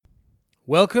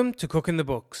Welcome to Cooking the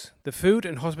Books, the food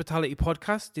and hospitality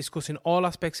podcast discussing all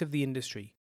aspects of the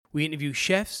industry. We interview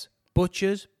chefs,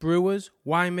 butchers, brewers,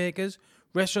 winemakers,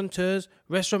 restaurateurs,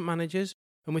 restaurant managers,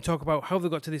 and we talk about how they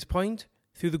got to this point,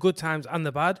 through the good times and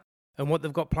the bad, and what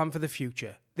they've got planned for the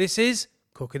future. This is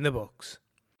Cooking the Books.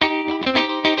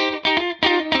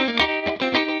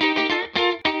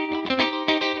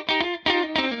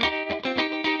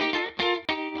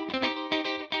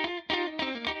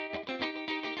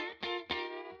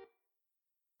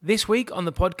 This week on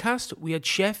the podcast, we had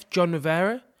chef John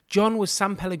Rivera. John was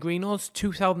San Pellegrino's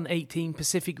 2018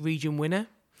 Pacific Region winner.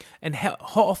 And hot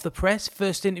off the press,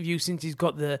 first interview since he's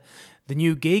got the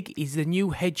new gig, he's the new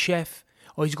head chef,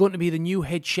 or he's going to be the new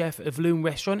head chef of Loom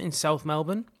Restaurant in South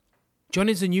Melbourne. John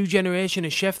is the new generation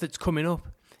of chef that's coming up.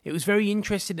 It was very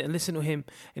interesting to listen to him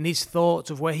and his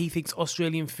thoughts of where he thinks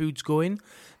Australian food's going,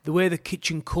 the way the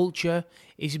kitchen culture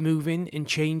is moving and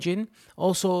changing,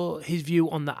 also his view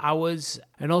on the hours,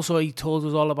 and also he told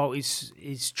us all about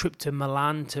his trip to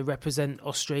Milan to represent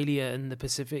Australia and the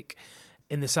Pacific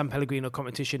in the San Pellegrino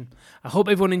competition. I hope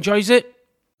everyone enjoys it.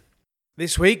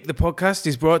 This week, the podcast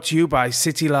is brought to you by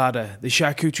City Larder, the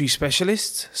charcuterie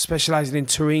specialists, specialising in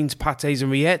terrines, pâtés and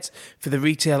rillettes for the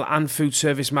retail and food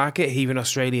service market here in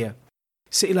Australia.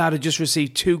 City Larder just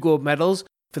received 2 gold medals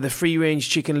for the free-range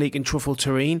chicken leek and truffle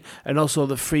terrine and also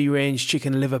the free-range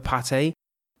chicken liver pâté.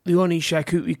 The only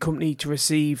charcuterie company to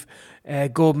receive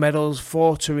gold medals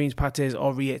for terrines, pâtés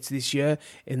or rillettes this year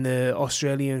in the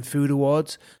Australian Food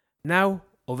Awards. Now,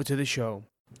 over to the show.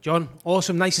 John,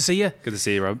 awesome. Nice to see you. Good to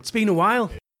see you, Rob. It's been a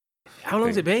while. How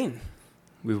long's it been?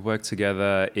 We've worked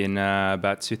together in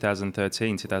about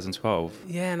 2013, 2012.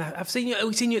 Yeah, and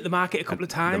we've seen you at the market a couple of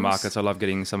times. The markets, I love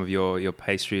getting some of your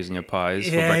pastries and your pies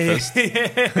for breakfast.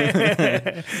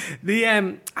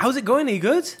 Yeah. How's it going? Are you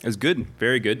good? It was good,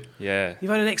 very good. Yeah. You've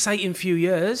had an exciting few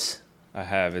years. I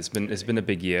have. It's been a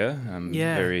big year. I'm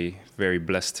very, very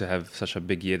blessed to have such a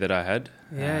big year that I had.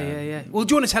 Yeah. Well,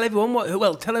 do you want to tell everyone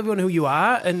tell everyone who you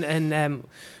are and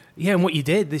what you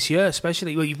did this year,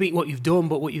 especially. Well, what you've done,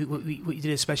 but what you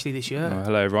did especially this year.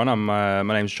 Hello, everyone. My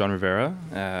name's John Rivera.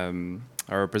 I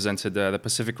represented the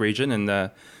Pacific region in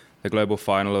the global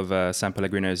final of San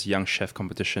Pellegrino's Young Chef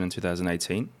competition in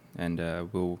 2018, and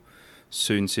we'll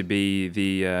soon to be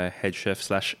the head chef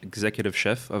 / executive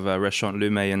chef of Restaurant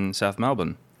Loom in South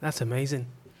Melbourne. That's amazing.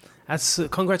 That's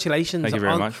congratulations. Thank you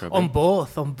very much, Robbie. on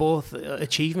both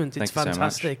achievements. It's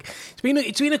fantastic. So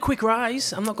It's been a quick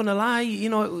rise. I'm not going to lie. You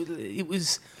know, it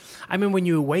was. I mean, when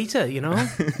you were a waiter, you know,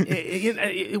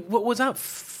 what was that?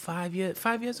 5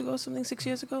 years ago, something 6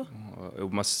 years ago. It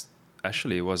was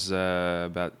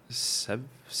about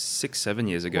 6-7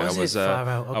 years ago. Was it far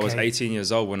out? Okay. I was 18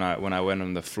 years old when I went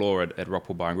on the floor at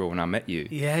Rockpool Bar and Grill when I met you.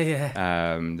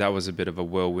 Yeah. That was a bit of a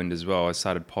whirlwind as well. I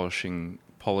started polishing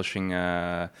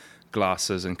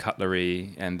glasses and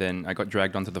cutlery, and then I got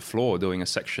dragged onto the floor doing a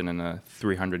section in a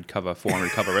 400 cover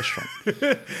restaurant.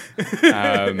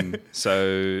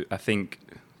 So I think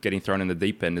getting thrown in the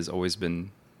deep end has always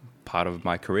been part of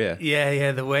my career.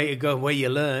 Yeah, the way you go, where you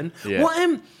learn. Yeah.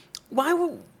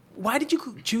 Why did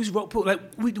you choose Rockpool? Like,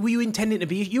 were you intending to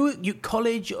be you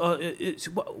college or?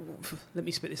 Let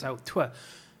me spit this out.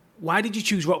 Why did you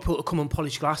choose Rockpool to come and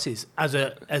polish glasses as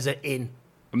a in?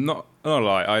 I'm not gonna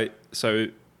lie. So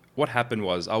what happened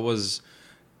was I was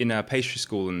in a pastry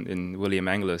school in William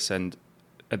Angliss, and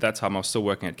at that time I was still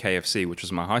working at KFC, which was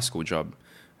my high school job.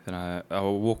 And I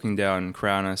was walking down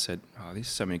Crown, and I said, "Oh, there's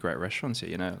so many great restaurants here.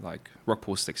 You know, like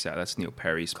Rockpool sticks out. That's Neil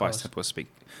Perry. Spice Temple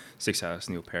sticks out. That's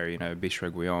Neil Perry. You know,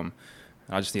 Bistro Guillaume.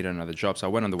 And I just needed another job, so I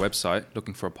went on the website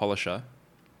looking for a polisher,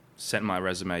 sent my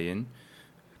resume in,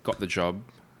 got the job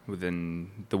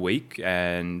within the week,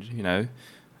 and you know,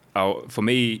 for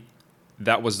me,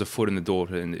 that was the foot in the door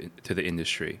to the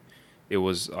industry. It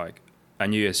was like I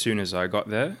knew as soon as I got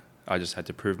there, I just had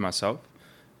to prove myself.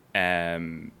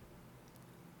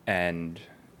 And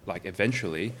like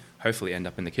eventually, hopefully end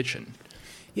up in the kitchen.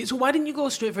 Yeah, so why didn't you go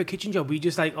straight for a kitchen job? Were you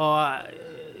just like,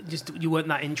 you weren't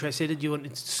that interested? Did you want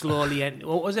to slowly end?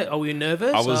 What was it? Were you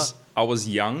nervous? I was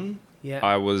young. Yeah.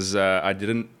 I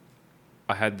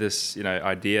had this,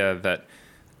 idea that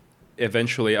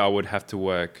eventually I would have to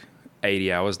work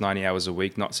 80 hours, 90 hours a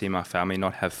week, not see my family,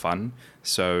 not have fun.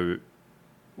 So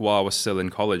while I was still in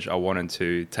college, I wanted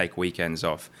to take weekends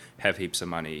off, have heaps of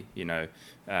money,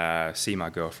 see my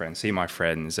girlfriend, see my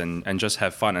friends, and just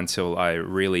have fun until I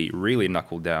really, really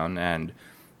knuckled down and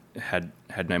had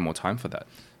no more time for that.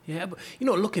 Yeah, but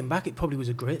looking back, it probably was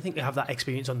a great thing to have that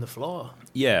experience on the floor.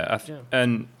 Yeah,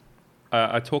 and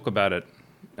I talk about it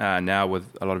now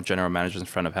with a lot of general managers in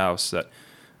front of house that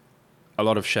a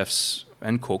lot of chefs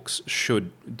and cooks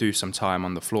should do some time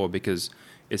on the floor, because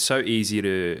it's so easy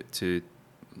to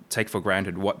take for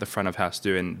granted what the front of house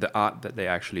do and the art that they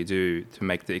actually do to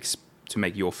make to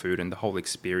make your food and the whole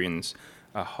experience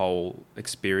a whole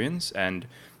experience. And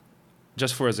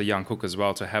just for as a young cook as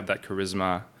well, to have that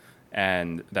charisma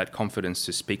and that confidence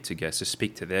to speak to guests, to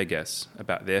speak to their guests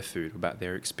about their food, about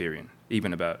their experience,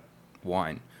 even about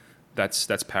wine.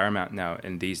 That's paramount now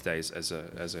in these days as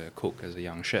a cook, as a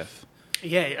young chef.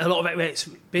 Yeah, a lot of it, it's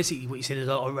basically what you said is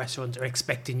a lot of restaurants are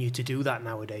expecting you to do that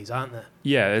nowadays, aren't they?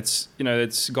 Yeah, it's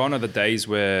gone are the days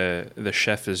where the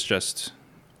chef is just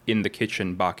in the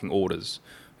kitchen barking orders.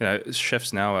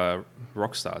 Chefs now are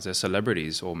rock stars, they're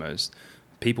celebrities almost.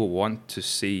 People want to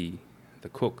see the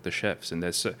cook, the chefs, and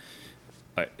there's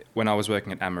when I was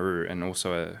working at Amaru, and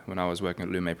also when I was working at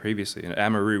Lume previously, at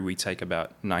Amaru we take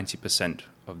about 90%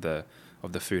 of the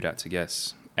food out to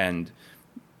guests, and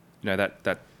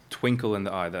that twinkle in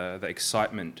the eye, the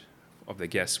excitement of the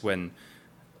guests when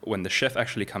the chef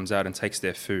actually comes out and takes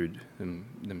their food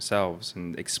themselves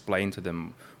and explain to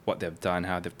them what they've done,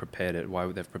 how they've prepared it, why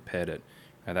they've prepared it.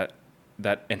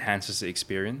 That enhances the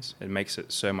experience. It makes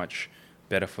it so much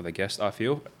better for the guest, I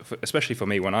feel, especially for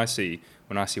me. When I see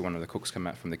one of the cooks come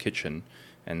out from the kitchen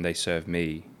and they serve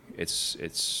me,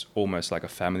 it's almost like a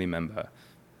family member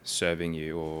serving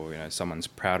you, or someone's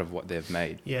proud of what they've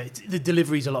made. Yeah, the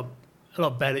delivery's a lot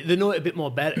better. They know it a bit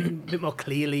more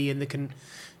clearly, and they can.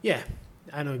 Yeah,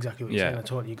 I know exactly what you're saying. I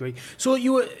totally agree. So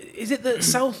is it the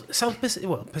South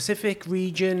Pacific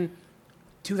region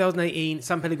 2018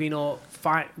 San Pellegrino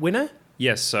winner?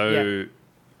 Yes. So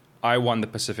I won the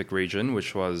Pacific region,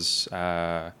 which was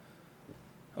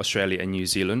Australia and New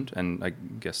Zealand, and I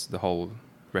guess the whole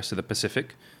rest of the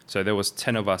Pacific. So there was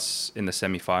 10 of us in the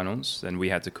semi-finals, and we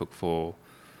had to cook for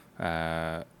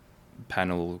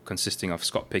panel consisting of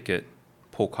Scott Pickett,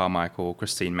 Paul Carmichael,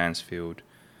 Christine Mansfield,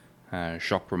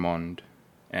 Jacques Ramond,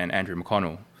 and Andrew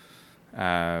McConnell.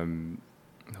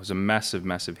 It was a massive,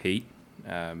 massive heat.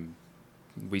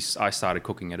 I started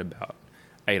cooking at about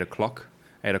 8 o'clock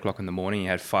in the morning. You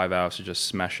had 5 hours to just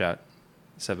smash out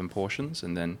 7 portions,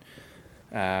 and then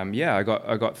I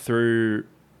got through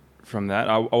from that.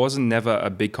 I wasn't never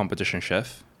a big competition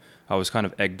chef. I was kind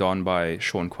of egged on by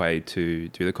Sean Quaid to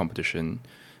do the competition.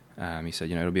 He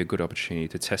said, it'll be a good opportunity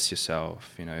to test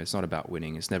yourself. It's not about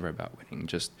winning. It's never about winning.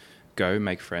 Just go,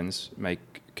 make friends,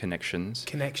 make connections.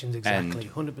 Connections, exactly,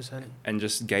 100%. And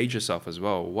just gauge yourself as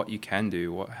well, what you can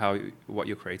do, what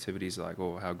your creativity is like,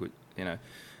 or how good,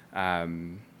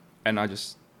 And I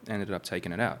just ended up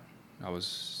taking it out. I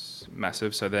was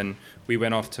massive. So then we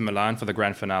went off to Milan for the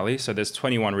grand finale. So there's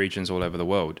 21 regions all over the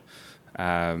world.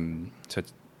 So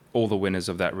all the winners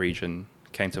of that region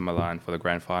came to Milan for the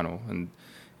grand final. And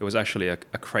it was actually a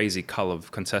crazy cull of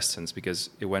contestants,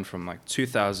 because it went from like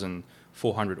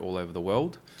 2,400 all over the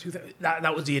world.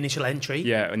 That was the initial entry?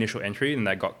 Yeah, initial entry. And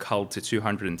that got culled to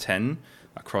 210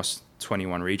 across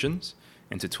 21 regions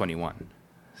into 21.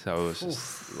 So it was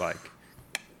just like...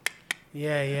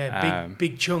 Yeah,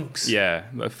 big chunks. Yeah,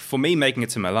 for me, making it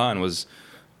to Milan was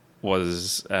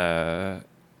I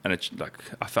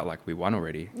felt like we won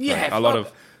already. Yeah, like a lot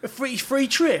of a free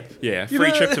trip. Yeah,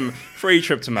 free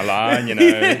trip to Milan. You're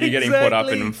getting put up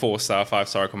in 4-star,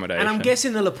 5-star accommodation. And I'm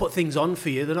guessing they'll have put things on for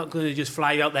you. They're not going to just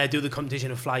fly you out there, do the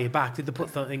competition, and fly you back. Did they put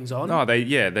things on? No, they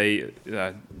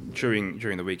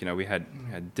during the week, we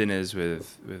had dinners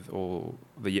with all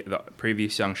the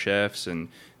previous young chefs, and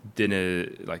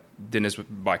dinners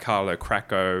by Carlo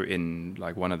Cracco in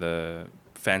like one of the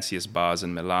fanciest bars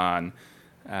in Milan,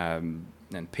 and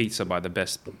pizza by the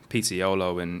best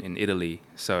pizzaiolo in Italy.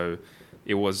 So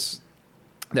they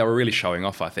were really showing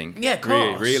off, I think. Yeah, of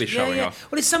course. Really showing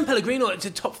off. Well, it's San Pellegrino. It's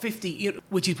a top 50,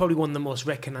 which is probably one of the most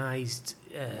recognised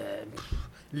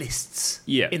lists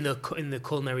in the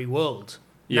culinary world.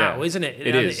 Now, isn't it?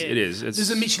 It is. There's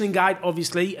a Michelin guide,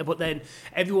 obviously, but then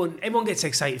everyone gets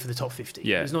excited for the top 50.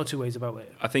 Yeah. There's no two ways about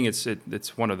it. I think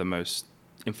it's one of the most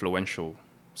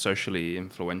socially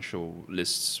influential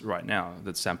lists right now.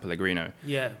 That's San Pellegrino.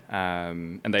 Yeah.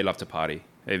 And they love to party.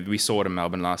 We saw it in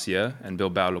Melbourne last year, and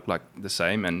Bilbao looked like the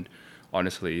same. And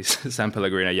honestly, San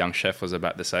Pellegrino Young Chef was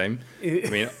about the same. I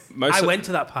mean, I went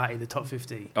to that party, the top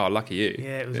 50. Oh, lucky you.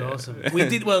 Yeah, it was awesome. We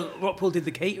did, Rockpool did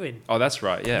the catering. Oh, that's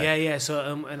right, yeah. Yeah,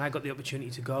 so, and I got the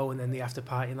opportunity to go, and then the after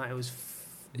party night, it was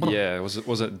Yeah, was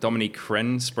it Dominique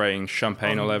Crenn spraying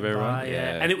champagne all over everyone?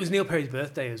 Yeah, and it was Neil Perry's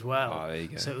birthday as well. Oh, there you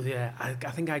go. So yeah, I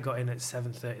think I got in at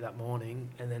 7:30 that morning,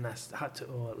 and then I had to.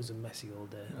 Oh, it was a messy old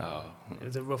day. Oh. It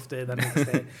was a rough day that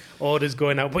next day. Orders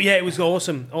going out, but yeah, it was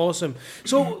awesome.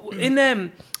 So in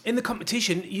the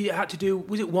competition, you had to do.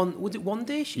 Was it one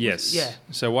dish? Yes. Yeah.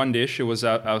 So one dish. It was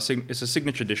it's a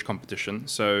signature dish competition.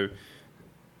 So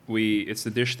it's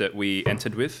the dish that we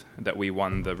entered with, that we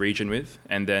won the region with,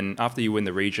 and then after you win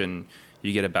the region,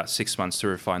 you get about 6 months to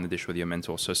refine the dish with your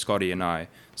mentor. So Scott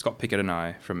Pickett and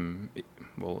I from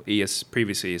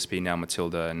previous ESP, now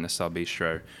Matilda and Nostal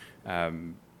Bistro,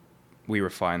 we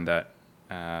refined that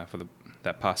for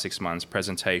that past 6 months.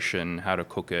 Presentation, how to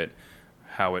cook it,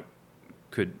 how it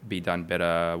could be done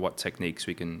better, more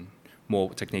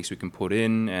techniques we can put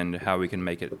in, and how we can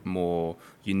make it more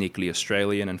uniquely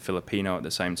Australian and Filipino at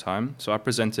the same time. So I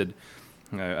presented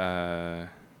a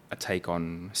take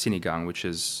on sinigang, which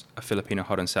is a Filipino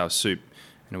hot and sour soup,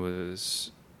 and it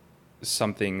was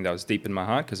something that was deep in my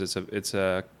heart because it's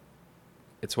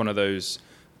one of those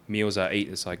meals I eat.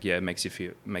 It's like, yeah, it makes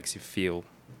you feel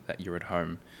that you're at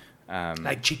home.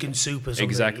 Like chicken soup or something.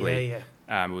 Exactly.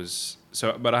 Yeah.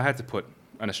 But I had to put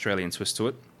an Australian twist to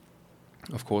it.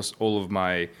 Of course, all of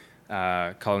my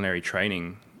culinary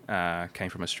training came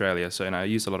from Australia, so I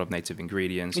used a lot of native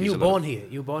ingredients. And you were born here?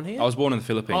 You were born here? I was born in the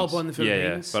Philippines. Oh, born in the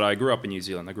Philippines. Yeah. But I grew up in New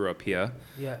Zealand. I grew up here.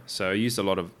 Yeah. So I used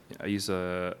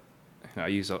a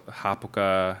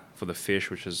hapuka for the fish,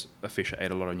 which is a fish I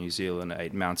ate a lot in New Zealand. I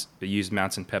used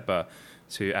mountain pepper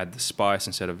to add the spice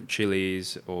instead of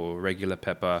chilies or regular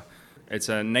pepper. It's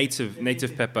a native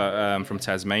pepper from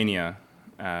Tasmania.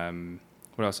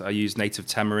 What else? I used native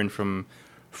tamarind from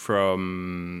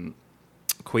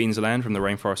Queensland, from the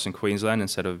rainforest in Queensland,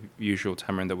 instead of usual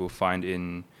tamarind that we'll find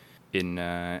in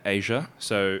Asia.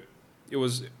 So I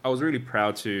was really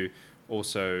proud to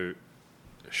also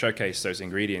showcase those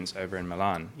ingredients over in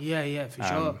Milan. Yeah, for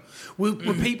sure.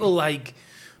 Were people like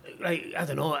I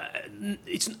don't know,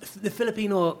 it's the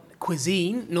Filipino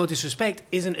cuisine, no disrespect,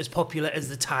 isn't as popular as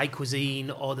the Thai cuisine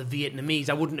or the Vietnamese.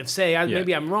 I wouldn't have said.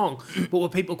 Maybe I'm wrong, but were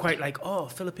people quite like, oh,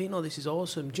 Filipino, this is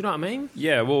awesome? Do you know what I mean?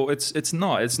 Yeah, well, it's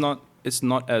not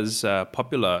as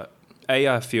popular.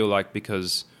 I feel like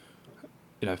because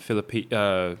Thai and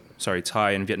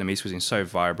Vietnamese cuisine is so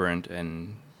vibrant,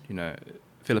 and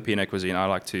Filipino cuisine, I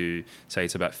like to say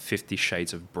it's about 50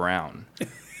 shades of brown.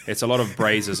 It's a lot of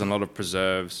braises and a lot of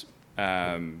preserves,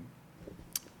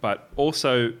 but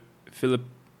also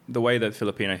the way that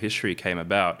Filipino history came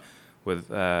about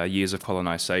with years of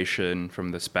colonization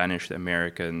from the Spanish, the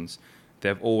Americans,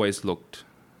 they've always looked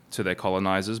to their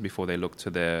colonizers before they looked to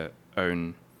their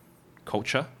own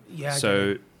culture. Yeah.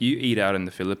 So you eat out in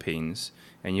the Philippines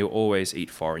and you'll always eat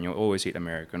foreign, you'll always eat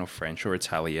American or French or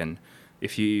Italian.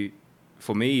 If you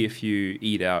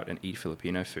eat out and eat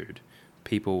Filipino food,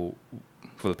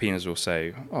 Filipinos will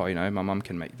say, oh, my mum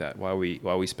can make that. Why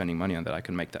are we spending money on that? I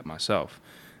can make that myself.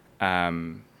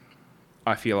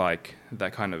 I feel like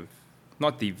that kind of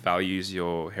not devalues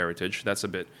your heritage. That's a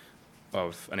bit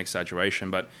of an exaggeration,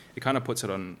 but it kind of puts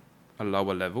it on a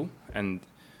lower level. And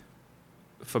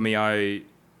for me, I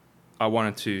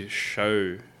wanted to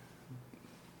show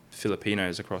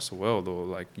Filipinos across the world, or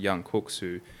like young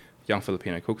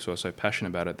Filipino cooks who are so passionate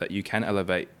about it, that you can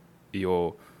elevate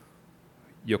your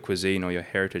cuisine or your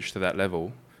heritage to that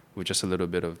level with just a little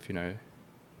bit of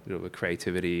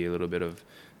creativity, a little bit of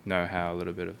know-how, a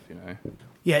little bit of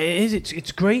Yeah, it is.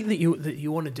 It's great that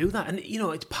you want to do that, and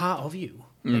it's part of you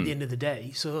at the end of the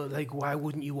day. So like, why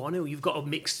wouldn't you want to? You've got a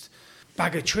mixed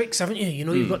bag of tricks, haven't you?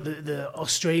 You've got the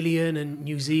Australian and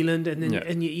New Zealand, and then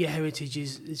and your heritage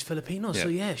is Filipino. Yeah. So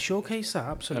yeah, showcase that,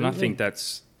 absolutely. And I think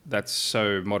that's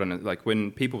so modern. Like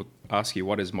when people ask you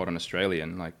what is modern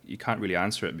Australian, like you can't really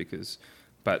answer it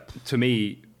but to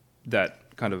me,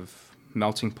 that kind of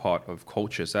melting pot of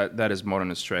cultures, that is modern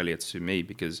Australia to me,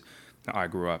 because I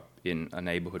grew up in a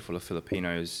neighborhood full of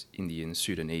Filipinos, Indians,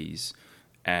 Sudanese,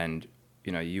 and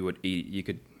you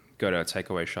could go to a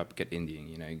takeaway shop, get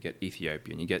Indian, get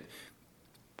Ethiopian, you get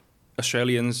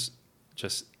Australians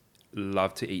just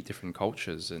love to eat different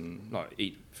cultures and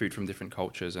eat food from different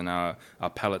cultures, and our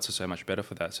palates are so much better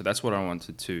for that. So that's what I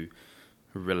wanted to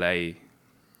relay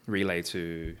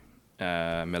to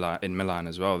Milan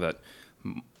as well, that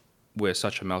we're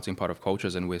such a melting pot of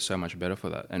cultures and we're so much better for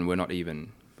that, and we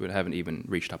haven't even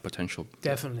reached our potential.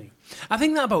 Definitely. I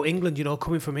think that about England,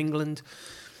 coming from England,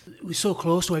 we're so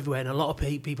close to everywhere, and a lot of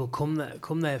people come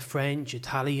there French,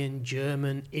 Italian,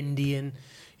 German, Indian,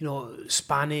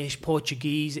 Spanish,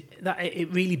 Portuguese. That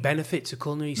it really benefits the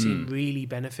culinary scene. Really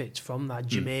benefits from that.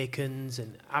 Jamaicans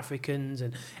and Africans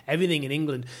and everything in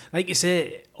England. Like you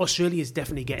say, Australia is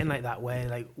definitely getting like that. Where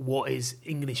like, what is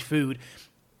English food?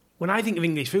 When I think of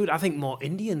English food, I think more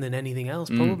Indian than anything else,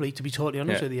 probably, to be totally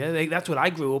honest with you. Like, that's what I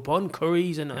grew up on,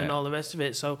 curries and all the rest of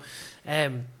it. So,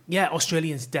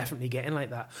 Australians definitely getting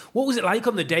like that. What was it like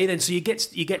on the day then? So you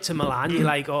get to Milan, you're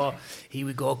like, oh, here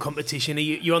we go, competition.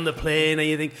 You're on the plane, and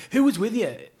you think, who was with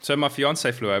you? So my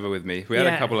fiance flew over with me. We had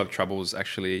a couple of troubles,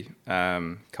 actually,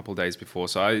 a couple of days before.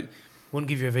 So I... Wouldn't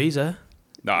give you a visa.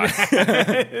 No,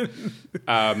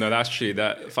 no. Actually,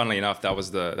 funnily enough, that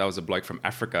was a bloke from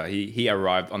Africa. He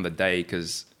arrived on the day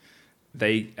because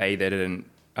they didn't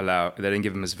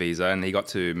give him his visa, and he got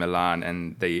to Milan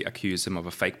and they accused him of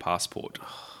a fake passport.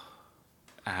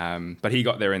 But he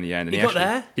got there in the end. And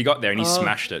he got there and he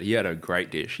smashed it. He had a great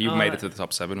dish. He made it to the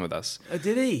top 7 with us. Oh,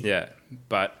 did he? Yeah,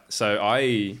 but so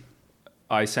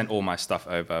I sent all my stuff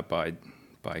over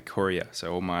by courier.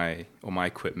 So all my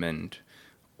equipment,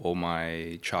 all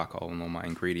my charcoal and all my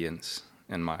ingredients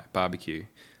and my barbecue.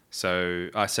 So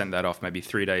I sent that off maybe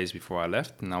 3 days before I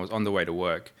left, and I was on the way to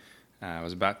work. I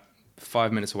was about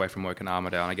 5 minutes away from work in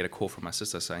Armidale, and I get a call from my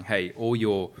sister saying, "Hey, all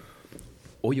your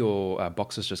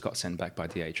boxes just got sent back by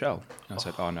DHL." And I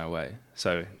said, "Oh, no way."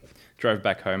 So drove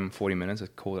back home 40 minutes. I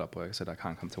called up work. I said, "I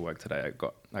can't come to work today.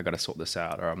 I got to sort this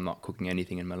out, or I'm not cooking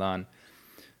anything in Milan."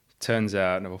 Turns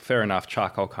out, well, fair enough,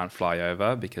 charcoal can't fly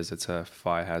over because it's a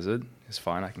fire hazard. It's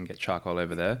fine, I can get charcoal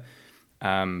over there.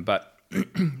 But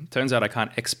turns out I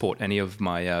can't export any of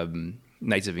my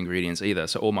native ingredients either.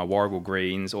 So all my Warrigal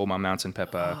greens, all my mountain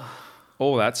pepper,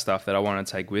 all that stuff that I want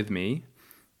to take with me,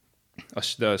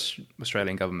 the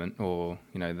Australian government or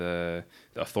the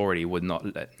authority would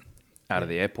not let out of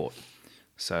the airport.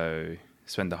 So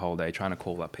spend the whole day trying to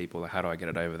call up people. How do I get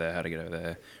it over there? How to get over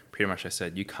there? Pretty much I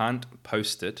said, you can't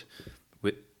post it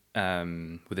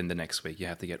within the next week. You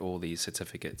have to get all these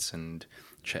certificates and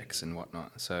checks and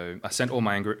whatnot. So I sent all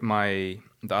the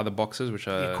other boxes, which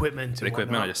are the equipment.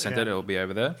 I just sent it. It'll be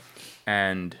over there.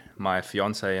 And my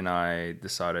fiance and I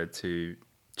decided to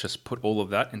just put all of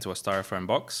that into a styrofoam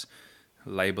box,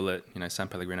 label it, San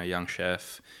Pellegrino Young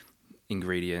Chef,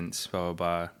 ingredients, blah, blah,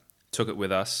 blah. Took it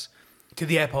with us. To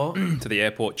the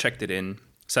airport. Checked it in.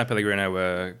 San Pellegrino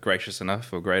were great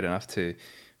enough to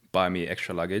buy me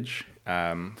extra luggage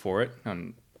for it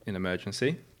in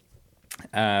emergency.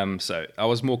 So I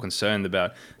was more concerned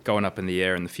about going up in the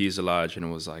air in the fuselage, and it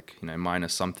was like,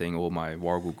 minus something. All my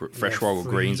fresh Warrigal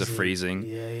greens are freezing.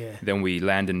 Yeah. Then we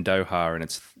land in Doha and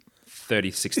it's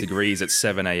 36 degrees at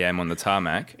 7 a.m. on the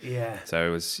tarmac. Yeah. So it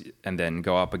was, and then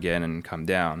go up again and come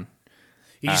down.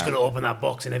 You're just going to open that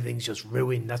box and everything's just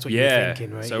ruined. That's what you're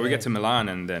thinking, right? So we get to Milan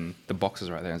and then the box is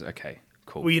right there. I was like, okay,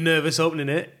 cool. Were you nervous opening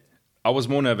it? I was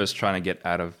more nervous trying to get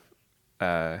out of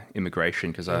immigration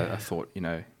because I thought,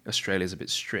 Australia's a bit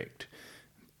strict.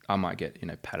 I might get,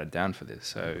 patted down for this.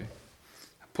 So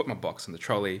I put my box in the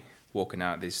trolley, walking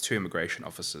out. There's 2 immigration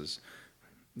officers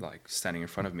like standing in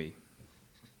front of me.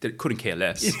 They couldn't care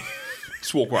less.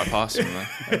 Just walk right past them.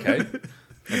 Like, okay.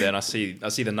 And then I see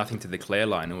the nothing to declare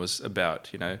line. It was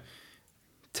about,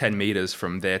 10 meters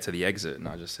from there to the exit. And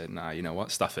I just said, nah, you know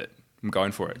what? Stuff it. I'm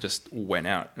going for it. Just went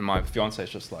out. And my fiance's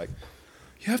just like,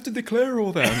 you have to declare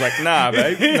all that. I was like, nah,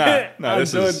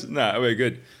 babe. Nah, we're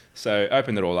good. So I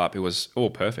opened it all up. It was all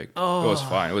perfect. It was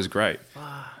fine. It was great.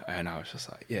 And I was just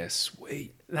like, yeah,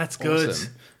 sweet. That's awesome. Good.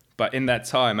 But in that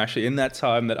time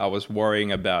that I was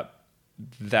worrying about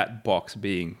that box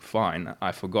being fine,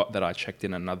 I forgot that I checked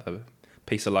in another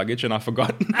piece of luggage, and I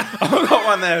forgot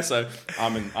one there. So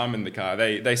I'm in the car.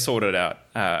 They sorted out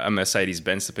a Mercedes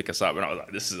Benz to pick us up, and I was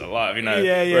like, "This is alive."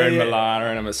 We're in Milan,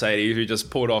 we're in a Mercedes. We just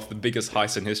pulled off the biggest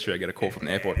heist in history. I get a call from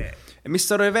the airport.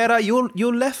 Mr. Rivera,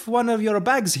 you left one of your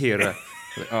bags here.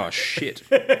 Like, oh shit!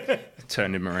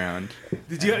 Turned him around.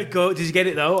 Did you go? Did you get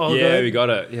it though? We got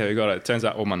it. Yeah, we got it. Turns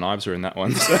out all my knives were in that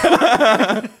one. So.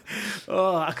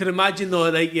 I could imagine though,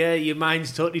 like your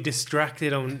mind's totally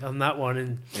distracted on that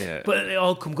one, but it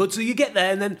all come good. So you get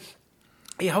there, and then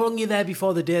how long are you there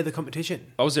before the day of the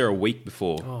competition? I was there a week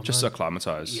before, just to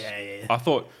acclimatise. Yeah. I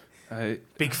thought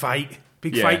big fight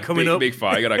coming up. Big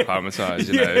fight. You got to acclimatise.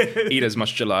 Eat as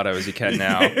much gelato as you can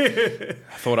now. I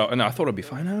thought it'd be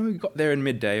fine. We got there in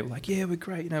midday. We're like, yeah, we're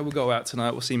great. We'll go out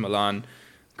tonight. We'll see Milan.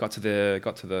 Got to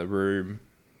the room,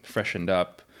 freshened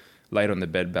up. Laid on the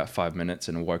bed about 5 minutes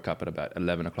and woke up at about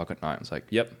 11 o'clock at night. I was like,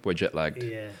 yep, we're jet lagged.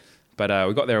 Yeah. But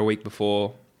we got there a week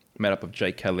before, met up with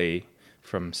Jake Kelly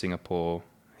from Singapore.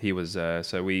 He was,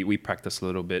 so we practiced a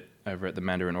little bit over at the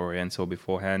Mandarin Oriental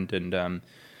beforehand. And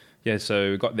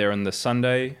so we got there on the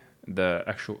Sunday,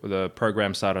 the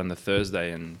program started on the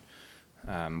Thursday,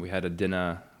 and we had a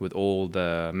dinner with all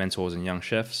the mentors and young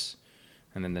chefs.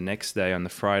 And then the next day, on the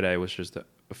Friday, which was the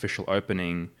official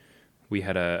opening, we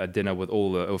had a dinner with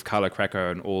with Carlo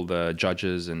Cracco and all the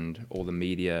judges and all the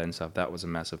media and stuff. That was a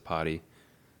massive party.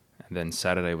 And then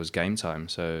Saturday was game time.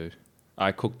 So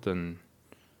I cooked in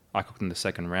the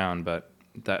second round, but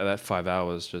that 5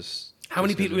 hours just... How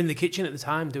many people were in the kitchen at the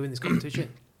time doing this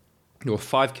competition? There were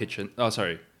 5 kitchens. Oh,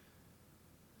 sorry.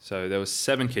 So there was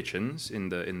 7 kitchens in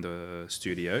the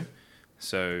studio.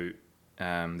 So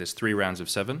there's 3 rounds of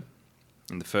 7.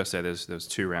 In the first day, there's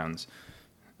 2 rounds.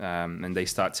 And they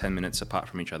start 10 minutes apart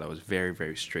from each other. It was very,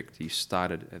 very strict. You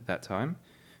started at that time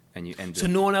and you ended... So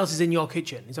no one else is in your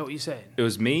kitchen? Is that what you're saying? It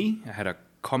was me. I had a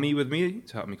commie with me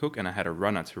to help me cook, and I had a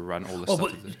runner to run all the stuff.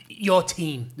 But your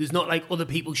team. There's not like other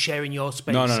people sharing your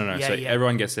space. No. Yeah, So yeah.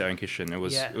 everyone gets their own kitchen. It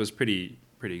was pretty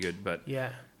good, but...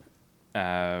 Yeah.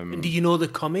 And do you know the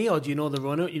commie or do you know the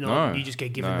runner? No, you just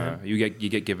get given them. You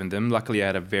get given them. Luckily, I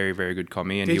had a very, very good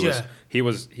commie, and he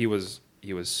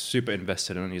was super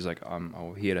invested in it. He's like,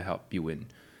 I'm here to help you win.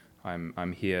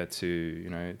 I'm here to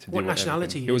to do what nationality?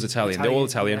 Everything. He was Italian. They're all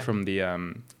Italian from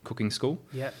the cooking school.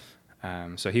 Yeah.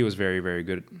 So he was very, very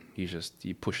good.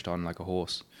 He pushed on like a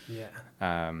horse. Yeah.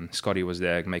 Scotty was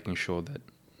there making sure that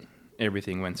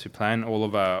everything went to plan. All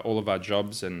of our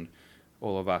jobs and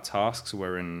all of our tasks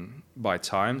were in by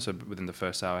time. So within the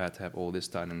first hour, I had to have all this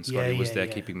done, and Scotty was there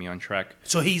keeping me on track.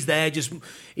 So he's there,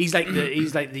 he's like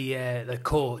the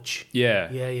coach. Yeah.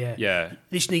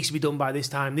 This needs to be done by this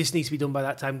time. This needs to be done by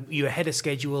that time. You're ahead of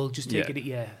schedule. Just take it.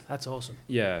 Yeah, that's awesome.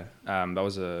 Yeah, that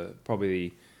was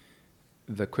probably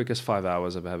the quickest 5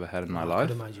 hours I've ever had in my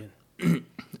life. I could imagine.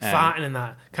 Farting and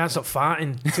that. Can't stop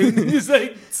farting. It's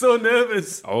like so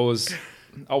nervous.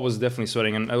 I was definitely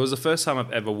sweating, and it was the first time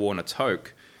I've ever worn a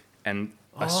toque, and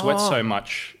I sweat so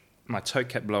much, my toque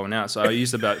kept blowing out. So I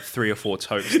used about 3 or 4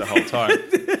 toques the whole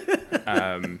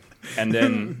time. And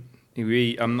then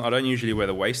I don't usually wear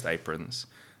the waist aprons.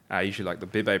 I usually like the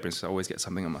bib aprons, so I always get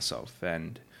something on myself.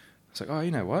 And I was like, oh,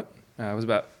 you know what? It was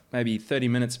about maybe 30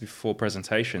 minutes before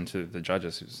presentation to the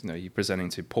judges. You're presenting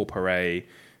to Paul Perret,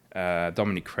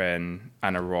 Dominic Crenn,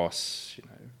 Anna Ross,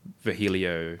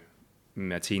 Virgilio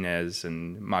Martinez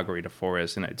and Margarita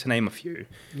Flores, to name a few.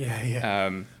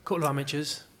 Yeah. Couple of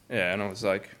amateurs. Yeah, and I was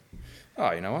like,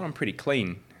 oh, you know what? I'm pretty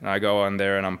clean. And I go on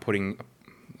there and I'm putting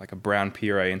like a brown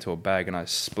puree into a bag and I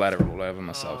splatter it all over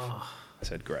myself. I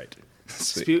said, great.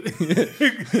 Sweet.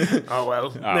 Oh,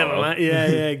 well. Never mind. Yeah,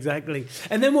 exactly.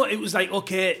 And then what? It was like,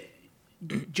 okay,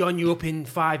 John, you're up in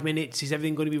 5 minutes. Is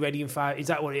everything going to be ready in 5? Is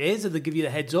that what it is? Or they give you the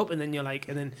heads up and then you're like,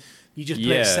 and then you just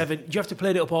play 7? Do you have to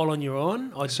play it up all on your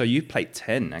own? Or so you played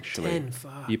 10, actually. 10,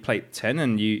 fuck. You played 10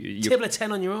 and you table of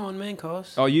 10 on your own, main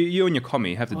course. Oh, you and your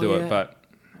commie have to do it, but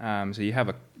so you have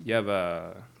a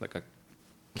like a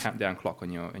countdown clock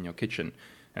in your kitchen,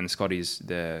 and Scotty's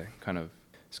there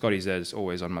is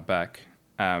always on my back.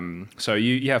 So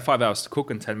you have 5 hours to cook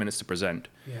and 10 minutes to present.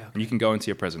 Yeah. And you can go into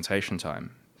your presentation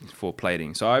time for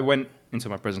plating. So I went into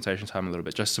my presentation time a little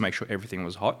bit just to make sure everything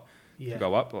was hot to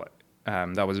go up.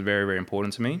 That was very, very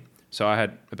important to me. So I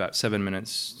had about 6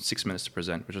 minutes to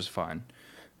present, which was fine.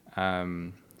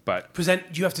 But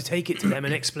present, do you have to take it to them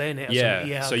and explain it?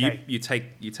 Yeah. So you take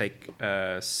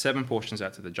 7 portions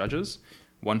out to the judges.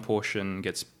 1 portion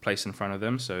gets placed in front of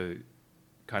them. So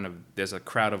kind of there's a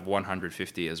crowd of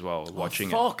 150 as well watching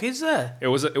it. Fuck, is there? It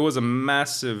was a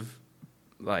massive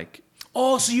like.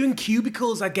 Oh, so you're in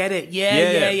cubicles? I get it.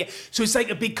 Yeah. So it's like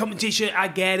a big competition. I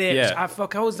get it. Yeah.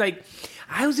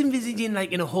 I was envisaging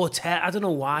like in a hotel. I don't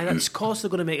know why. Of course they're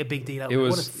going to make a big deal out of it.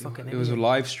 It was a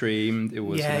live streamed. It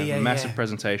was a massive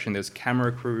presentation. There's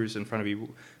camera crews in front of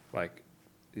you, like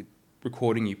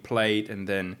recording you plate, and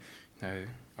then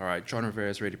all right, John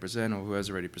Rivera's ready to present, or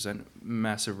whoever's ready to present.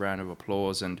 Massive round of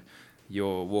applause, and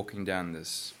you're walking down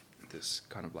this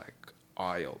kind of like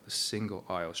aisle, the single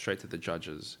aisle, straight to the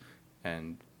judges,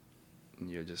 and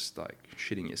you're just like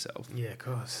shitting yourself. Yeah, of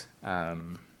course.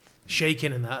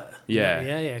 Shaking and that. Yeah,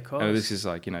 of course. This is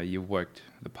like, you've worked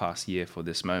the past year for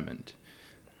this moment.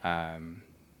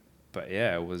 But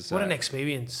yeah, it was... What an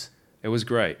experience. It was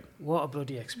great. What a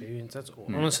bloody experience. That's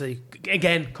honestly,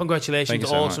 again, congratulations. Thank you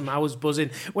so awesome. much. I was buzzing.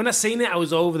 When I seen it, I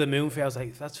was over the moon for it. I was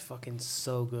like, that's fucking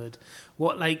so good.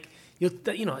 What, like,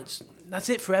 that's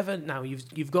it forever now.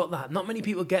 You've got that. Not many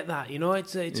people get that,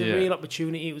 It's a real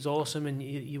opportunity. It was awesome and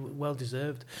you well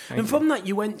deserved. From that,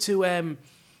 you went to...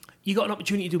 you got an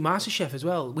opportunity to do MasterChef as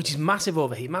well, which is massive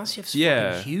over here. MasterChef's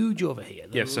fucking huge over here.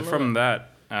 Yeah, so from that,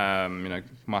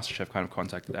 MasterChef kind of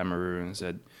contacted Amaru and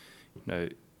said,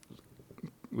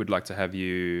 we'd like to have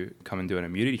you come and do an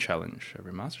immunity challenge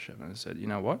over MasterChef. And I said, you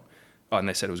know what? Oh, and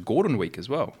they said it was Gordon week as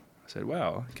well. I said,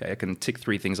 wow, okay, I can tick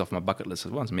 3 things off my bucket list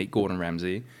at once: meet Gordon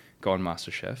Ramsay, go on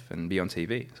MasterChef, and be on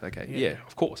TV. So okay, yeah,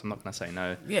 of course, I'm not going to say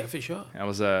no. Yeah, for sure. It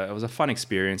was a fun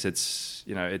experience. It's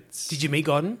Did you meet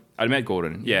Gordon? I met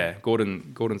Gordon. Yeah,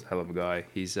 Gordon's a hell of a guy.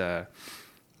 He's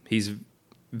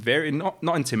very not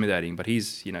intimidating, but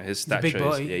his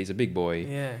stature. He's a big boy.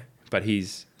 Yeah. But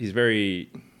he's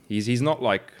not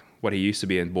like what he used to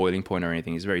be in Boiling Point or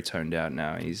anything. He's very toned out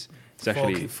now. He's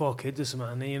actually 4 kids or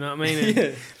something, you know what I mean?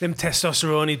 Yeah. Them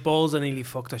testosterone, his balls are nearly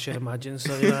fucked, I should imagine.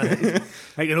 So,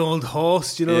 like an old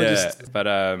horse, Yeah, but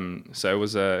so it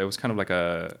was kind of like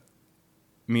a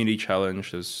immunity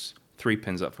challenge. There's 3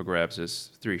 pins up for grabs.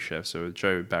 There's 3 chefs. So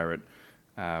Joe Barrett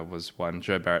was one.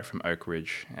 Joe Barrett from Oak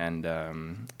Ridge and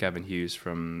Gavin Hughes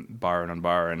from Byron on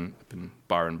Byron up in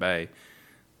Byron Bay.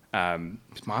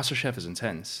 MasterChef is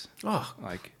intense. Oh,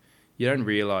 like you don't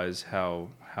realize how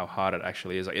hard it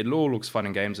actually is. Like, it all looks fun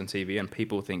and games on TV, and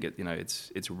people think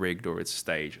it's rigged or it's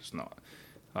staged. It's not.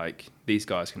 Like, these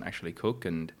guys can actually cook,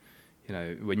 and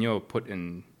when you're put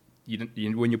in,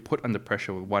 when you're put under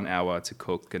pressure with 1 hour to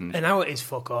cook, and an hour is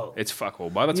fuck all. It's fuck all.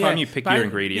 By the time you pick your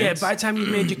ingredients, by the time you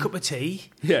made your cup of tea,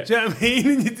 yeah, do you know what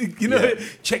I mean?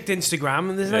 Checked Instagram,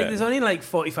 and there's only like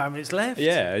 45 minutes left.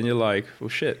 Yeah, and you're like, well,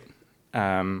 shit.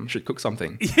 Should cook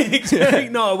something. Yeah, exactly.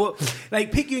 No, but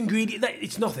like pick your ingredient.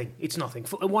 It's nothing. It's nothing.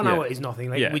 For 1 hour is nothing.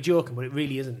 Like we're joking, but it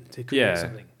really isn't to cook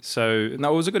something. So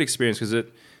no, it was a good experience because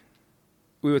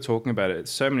we were talking about it.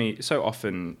 So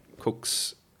often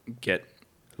cooks get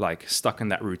like stuck in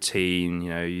that routine.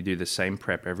 You do the same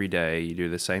prep every day. You do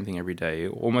the same thing every day.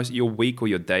 Almost your week or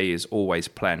your day is always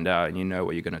planned out, and you know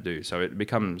what you're going to do. So it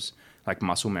becomes like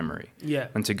muscle memory. Yeah.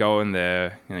 And to go in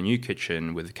there in a new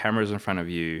kitchen with cameras in front of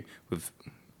you, with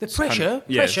the pressure,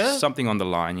 something on the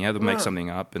line, you have to make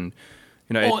something up, and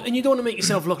and you don't want to make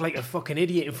yourself look like a fucking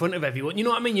idiot in front of everyone. You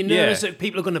know what I mean? You're nervous that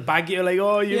people are going to bag you, like,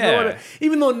 oh, you know it.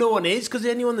 Even though no one is, because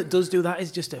anyone that does do that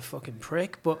is just a fucking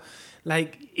prick. But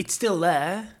like, it's still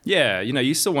there. Yeah,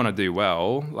 you still want to do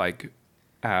well. Like,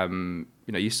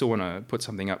 you still want to put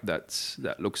something up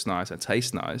that looks nice, that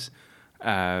tastes nice.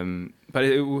 But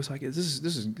it was like this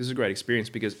is a great experience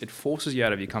because it forces you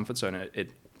out of your comfort zone.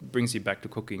 It brings you back to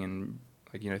cooking and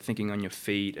thinking on your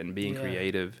feet and being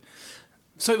creative.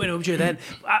 So it went up to you then.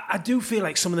 I do feel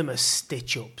like some of them are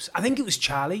stitch ups. I think it was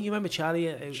Charlie. You remember Charlie?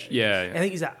 Yeah. I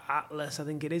think he's at Atlas. I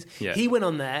think it is. Yeah. He went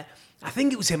on there. I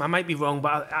think it was him. I might be wrong,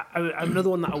 but another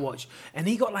one that I watched, and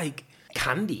he got like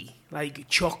candy, like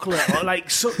chocolate, or like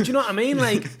so. Do you know what I mean?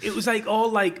 Like it was like all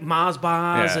like Mars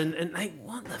bars and like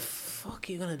what the fuck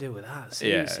are you gonna do with that?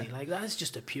 Seriously, like that's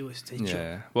just a pure stitch.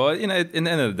 Yeah. Well, in the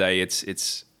end of the day, it's a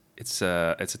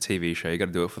TV show. You got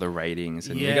to do it for the ratings,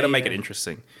 and you got to make it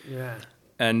interesting. Yeah.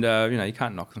 And you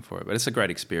can't knock them for it, but it's a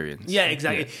great experience. Yeah,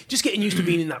 exactly. Yeah. Just getting used to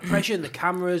being in that pressure and the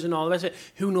cameras and all the rest of it.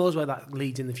 Who knows where that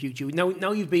leads in the future?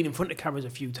 Now you've been in front of cameras a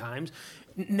few times.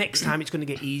 Next time it's going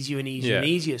to get easier and easier and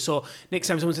easier. So next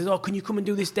time someone says, "Oh, can you come and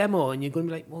do this demo?" and you're going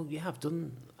to be like, "Well, yeah, I've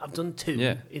done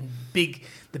 2 in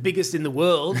the biggest in the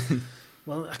world."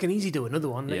 Well, I can easily do another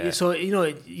one. Yeah. So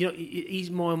it's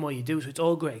more and more you do. So it's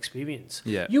all great experience.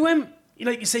 Yeah. You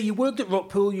like you say, you worked at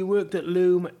Rockpool, you worked at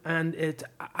Loom and at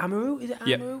Amaru. Is it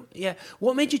Amaru? Yeah.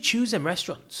 What made you choose them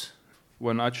restaurants?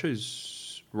 When I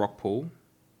chose Rockpool,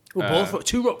 both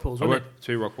 2 Rockpools. I worked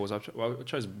 2 Rockpools. I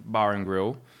chose Bar and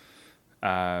Grill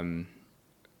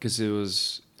because it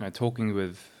was talking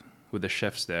with the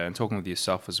chefs there and talking with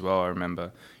yourself as well. I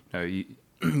remember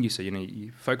you said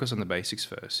you focus on the basics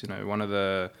first. One of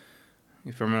the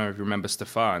If you remember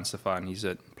Stefan, he's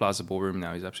at Plaza Ballroom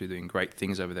now. He's absolutely doing great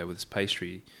things over there with his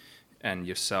pastry. And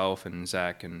yourself and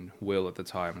Zach and Will at the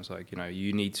time was like,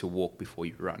 you need to walk before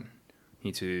you run. You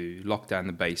need to lock down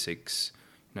the basics,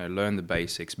 learn the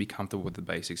basics, be comfortable with the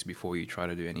basics before you try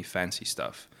to do any fancy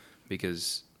stuff.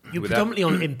 Because you're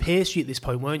predominantly in pastry at this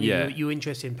point, weren't you? Yeah. You were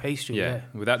interested in pastry. Yeah.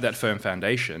 Without that firm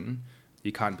foundation,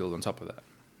 you can't build on top of that.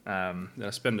 I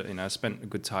spent a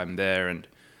good time there, and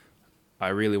I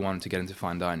really wanted to get into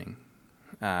fine dining.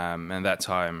 And at that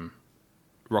time,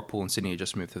 Rockpool and Sydney had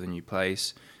just moved to the new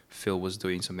place. Phil was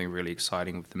doing something really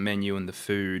exciting with the menu and the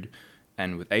food,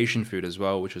 and with Asian food as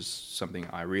well, which is something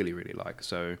I really, really like.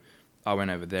 So I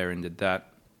went over there and did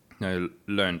that.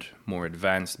 Learned more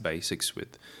advanced basics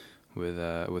with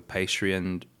pastry,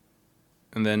 and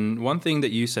then one thing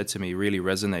that you said to me really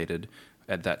resonated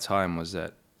at that time was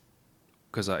that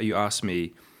because you asked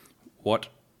me what.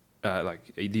 Do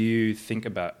you think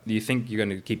you're going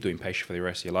to keep doing pastry for the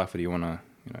rest of your life, or do you want to,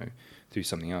 do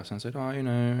something else? And I said, I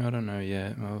don't know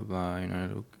yet, blah, blah, blah,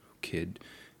 little kid.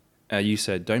 you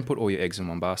said, don't put all your eggs in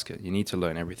one basket. You need to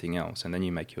learn everything else, and then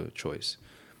you make your choice.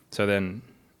 So then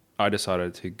I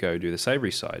decided to go do the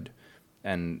savory side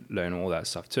and learn all that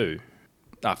stuff too.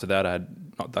 After that, I had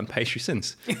not done pastry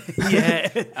since.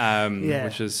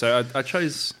 Which is so I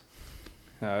chose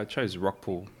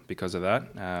Rockpool because of that.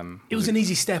 It was an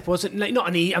easy step, wasn't it? Like, not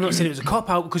an easy. I'm not saying it was a cop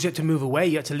out because you had to move away.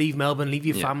 You had to leave Melbourne, leave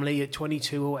your family at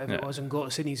 22 or whatever it was, and go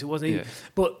to Sydney. So it wasn't easy.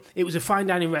 But it was a fine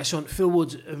dining restaurant. Phil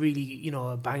Wood's a really,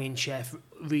 a banging chef,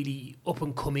 really up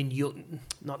and coming. Young,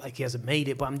 not like he hasn't made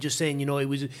it, but I'm just saying, it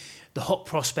was the hot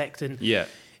prospect, and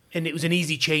and it was an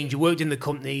easy change. You worked in the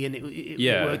company, and it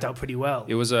worked out pretty well.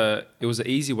 It was an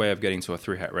easy way of getting to a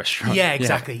three-hat restaurant. Yeah,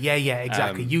 exactly. Yeah,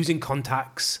 exactly. Using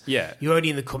contacts. Yeah, you're already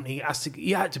in the company.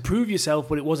 You had to prove yourself,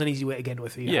 but it was an easy way to get to a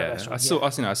three-hat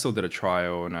restaurant. I still did a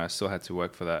trial, and I still had to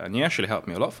work for that. And you actually helped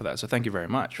me a lot for that. So thank you very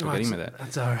much for getting me there.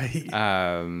 That's all right.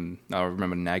 I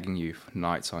remember nagging you for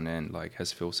nights on end. Like,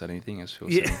 has Phil said anything?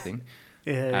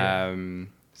 Yeah.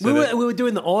 We were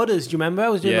doing the orders. Do you remember? I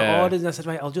was doing the orders, and I said,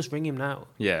 right, I'll just ring him now.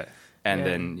 Yeah, and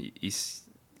then he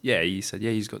said,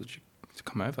 he's got to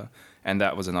come over, and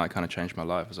that was a night kind of changed my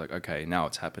life. I was like, okay, now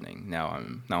it's happening. Now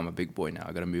I'm a big boy. Now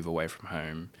I got to move away from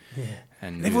home. Yeah,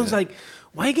 and everyone's like,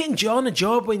 why are you getting John a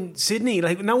job in Sydney?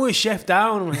 Like, now we're chef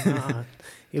down. I'm like,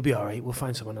 he'll be all right. We'll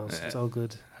find someone else. It's all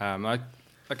good. I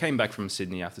came back from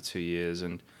Sydney after 2 years,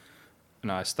 and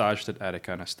I staged at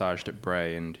Attica and I staged at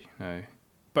Bray, and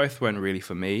both weren't really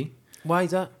for me. Why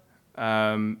is that?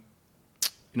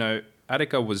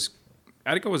 Attica was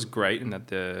great in that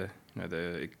the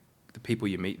people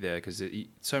you meet there, because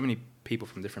so many people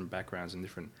from different backgrounds and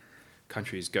different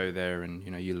countries go there, and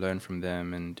you learn from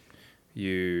them, and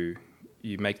you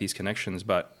make these connections.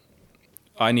 But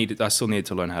I still needed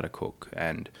to learn how to cook,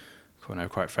 and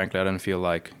quite frankly, I don't feel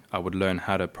like I would learn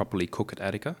how to properly cook at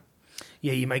Attica.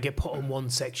 Yeah, you might get put on one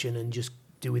section and just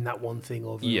doing that one thing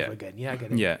over and over again. Yeah, I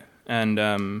get it. Yeah,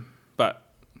 and but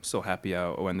still happy I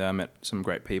went there. I met some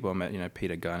great people. I met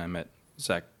Peter Gunn. I met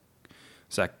Zach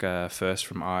First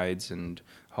from Ides, and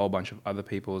a whole bunch of other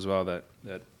people as well that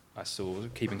I still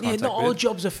keep in contact with. Not all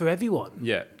jobs are for everyone.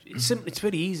 Yeah, it's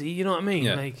pretty easy. You know what I mean?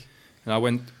 Yeah. And I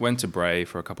went to Bray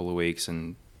for a couple of weeks,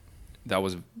 and that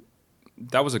was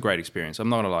a great experience. I'm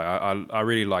not gonna lie. I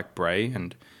really like Bray,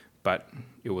 but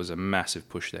it was a massive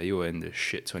push there. You were in the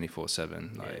shit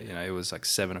 24/7. It was like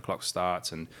 7 o'clock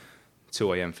starts and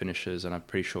 2 a.m. finishes. And I'm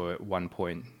pretty sure at one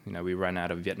point, we ran out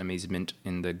of Vietnamese mint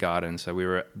in the garden. So we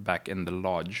were back in the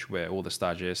lodge where all the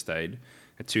stagiaires stayed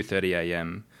at 2:30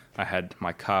 a.m. I had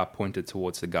my car pointed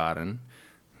towards the garden,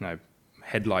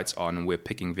 headlights on, and we're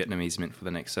picking Vietnamese mint for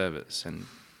the next service. And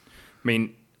I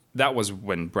mean, that was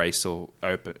when Bray still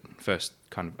first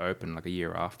kind of opened, like a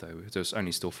year after. There was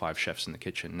only still 5 chefs in the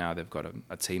kitchen. Now they've got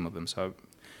a team of them. So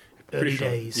early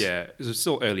days. Yeah, it was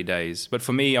still early days. But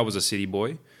for me, I was a city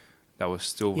boy. That was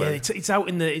still it's out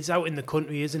in the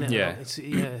country, isn't it? Yeah,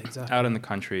 exactly. Out in the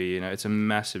country, it's a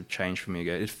massive change for me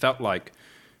again. It felt like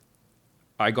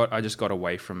I just got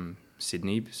away from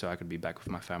Sydney so I could be back with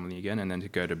my family again, and then to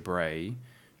go to Bray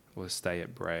or stay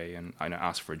at Bray and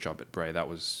ask for a job at Bray, that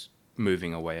was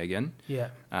moving away again. Yeah.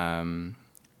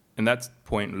 And that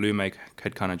point, Lumake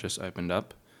had kind of just opened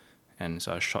up, and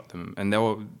so I shot them, and they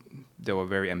were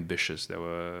very ambitious. They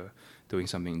were doing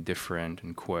something different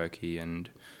and quirky, and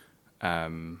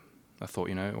I thought,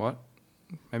 you know what,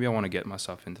 maybe I want to get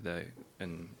myself into there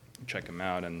and check them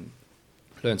out and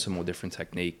learn some more different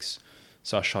techniques.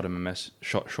 So I shot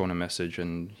Sean a message,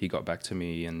 and he got back to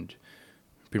me, and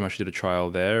pretty much did a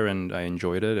trial there, and I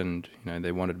enjoyed it, and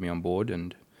they wanted me on board,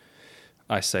 and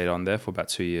I stayed on there for about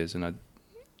 2 years, and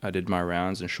I did my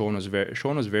rounds, and Sean was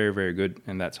very, very good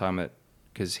in that time,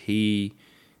 because he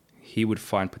would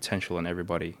find potential in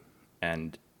everybody,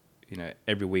 and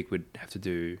every week we'd have to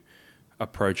do a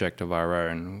project of our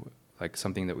own, like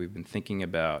something that we've been thinking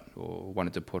about or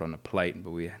wanted to put on a plate,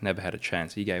 but we never had a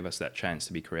chance. He gave us that chance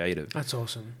to be creative. That's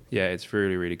awesome. Yeah, it's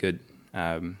really, really good.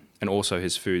 And also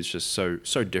his food's just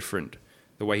so different.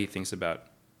 The way he thinks about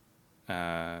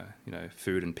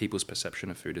food and people's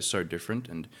perception of food is so different,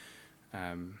 and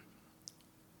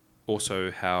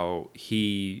also how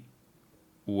he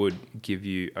would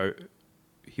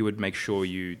make sure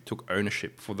you took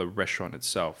ownership for the restaurant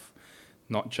itself,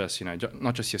 not just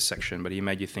your section, but he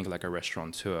made you think like a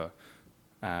restaurateur,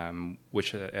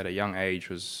 which at a young age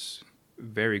was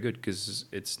very good, because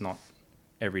it's not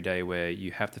every day where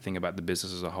you have to think about the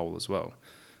business as a whole as well.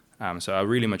 So I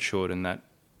really matured in that.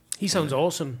 He sounds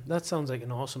awesome. That sounds like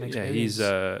an awesome experience.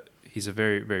 Yeah, he's a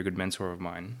very, very good mentor of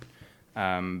mine.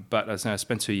 But I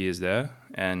spent 2 years there,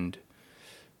 and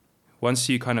once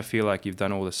you kind of feel like you've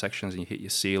done all the sections and you hit your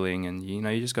ceiling, and you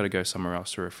just got to go somewhere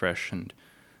else to refresh. And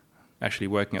actually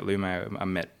working at Lume, I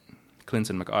met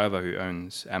Clinton McIver, who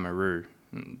owns Amaru.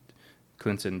 And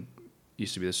Clinton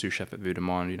used to be the sous chef at Vue de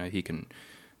Monde.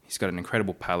 He's got an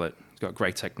incredible palate. He's got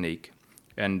great technique.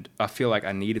 And I feel like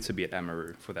I needed to be at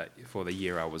Amaru for the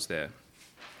year I was there.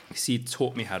 He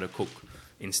taught me how to cook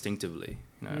instinctively.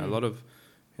 A lot of,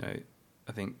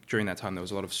 I think during that time there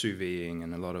was a lot of sous videing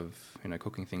and a lot of,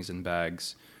 cooking things in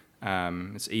bags.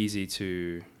 It's easy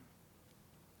to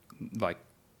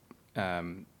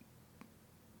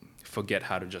forget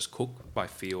how to just cook by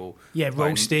feel. Yeah,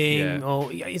 roasting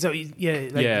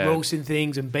roasting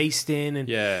things and basting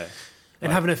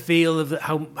and having a feel of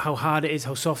how hard it is,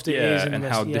 how soft it is, and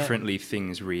how differently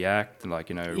things react.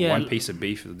 One piece of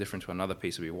beef is different to another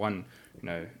piece of beef.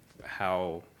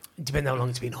 How depending on how long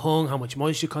it's been hung, how much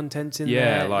moisture content's in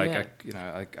there.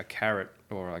 A carrot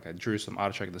or like a Jerusalem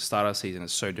artichoke at the start of the season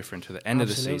is so different to the end of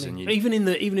the season. Even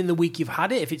in the week you've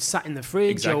had it, if it's sat in the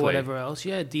fridge or whatever else,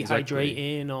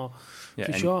 dehydrating or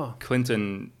for sure.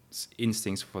 Clinton's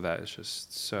instincts for that is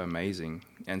just so amazing,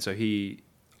 and so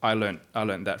I learned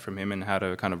that from him, and how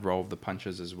to kind of roll the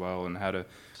punches as well, and how to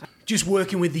just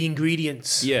working with the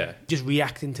ingredients. Yeah, just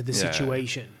reacting to the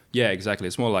situation. Yeah, exactly.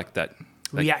 It's more like that.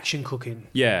 Reaction cooking.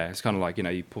 Yeah, it's kind of like,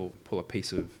 you pull a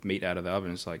piece of meat out of the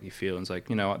oven. It's like you feel, and it's like,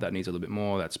 what, that needs a little bit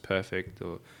more. That's perfect,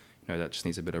 or that just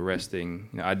needs a bit of resting.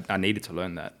 I needed to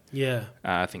learn that. Yeah.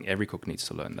 I think every cook needs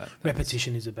to learn that.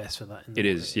 Repetition is the best for that. It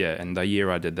is, yeah. And the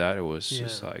year I did that, it was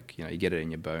just like, you get it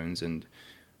in your bones, and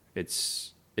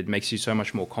it makes you so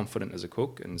much more confident as a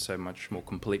cook and so much more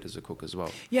complete as a cook as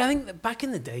well. Yeah, I think that back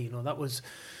in the day, that was.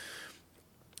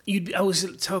 I was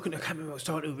talking. I can't remember. I was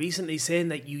talking to recently, saying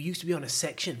that you used to be on a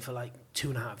section for like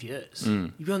 2.5 years.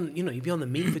 You'd be on, you'd be on the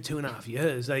meat for 2.5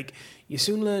 years. Like you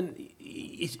soon learn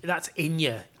that's in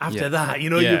you. After that,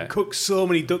 you've cooked so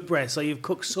many duck breasts, or you've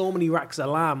cooked so many racks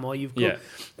of lamb, or you've cooked.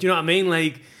 Do you know what I mean?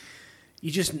 Like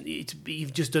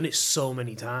you've just done it so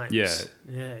many times. Yeah,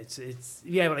 it's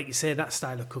but like you say, that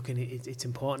style of cooking, it's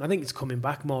important. I think it's coming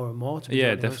back more and more.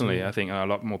 Definitely. I think a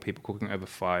lot more people cooking over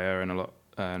fire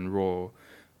and raw.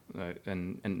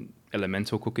 And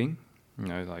elemental cooking,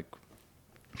 like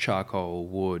charcoal,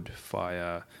 wood,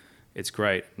 fire. It's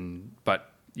great,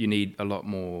 but you need a lot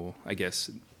more, I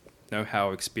guess,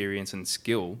 know-how, experience, and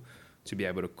skill to be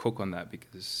able to cook on that,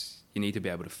 because you need to be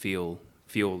able to feel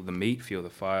the meat, feel the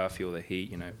fire, feel the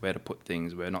heat. Where to put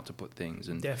things, where not to put things,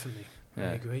 and definitely,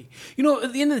 I agree.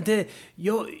 At the end of the day,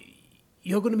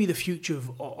 you're going to be the future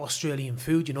of Australian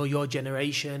food. Your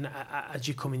generation, as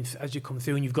you come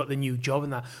through, and you've got the new job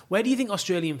and that. Where do you think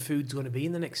Australian food's going to be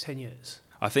in the next 10 years?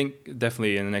 I think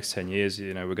definitely in the next 10 years,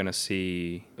 we're going to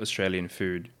see Australian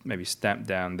food maybe stamp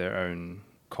down their own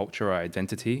culture or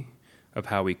identity of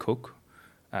how we cook.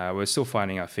 We're still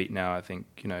finding our feet now, I think,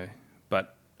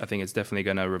 but I think it's definitely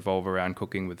going to revolve around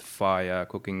cooking with fire,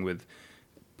 cooking with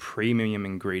premium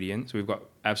ingredients. We've got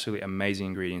absolutely amazing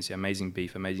ingredients, amazing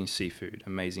beef, amazing seafood,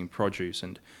 amazing produce,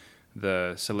 and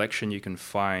the selection you can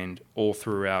find all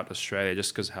throughout Australia,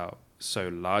 just because how so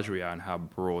large we are and how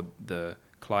broad the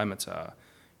climates are,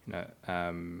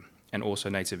 and also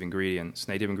native ingredients.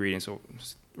 Native ingredients are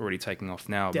already taking off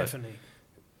now. Definitely.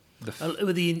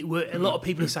 A lot of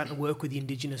people are starting to work with the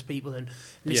indigenous people and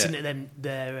listen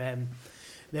to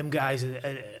them guys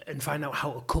and find out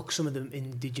how to cook some of the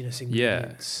indigenous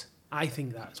ingredients. I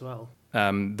think that as well.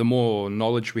 The more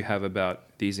knowledge we have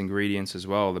about these ingredients as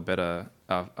well, the better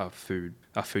our food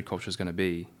culture is going to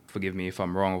be. Forgive me if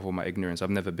I'm wrong with all my ignorance. I've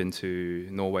never been to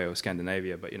Norway or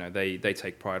Scandinavia, but they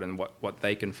take pride in what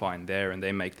they can find there, and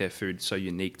they make their food so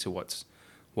unique to what's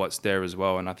there as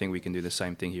well. And I think we can do the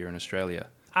same thing here in Australia.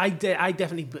 I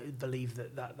definitely believe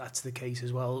that's the case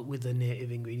as well with the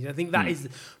native ingredients. I think that is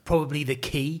probably the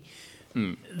key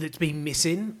that's been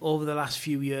missing over the last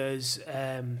few years,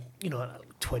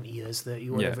 20 years, 30,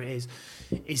 whatever it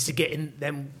is to get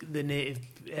the native,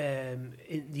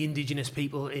 the indigenous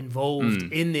people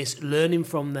involved in this, learning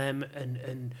from them,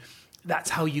 and that's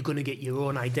how you're going to get your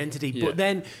own identity. Yeah. But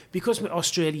then, because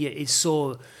Australia is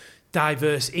so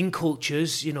diverse in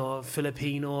cultures,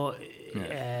 Filipino,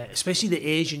 especially the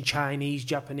Asian, Chinese,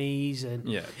 Japanese,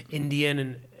 and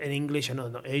Indian and English. I know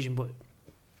not Asian, but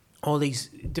all these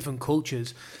different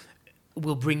cultures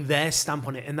will bring their stamp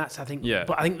on it, and that's I think.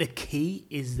 But I think the key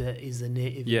is the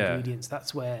native ingredients.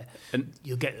 That's where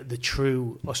you'll get the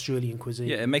true Australian cuisine.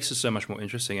 Yeah, it makes it so much more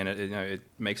interesting, and it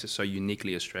makes it so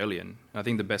uniquely Australian. I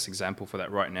think the best example for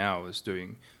that right now is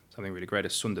doing something really great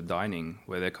is Sunda Dining,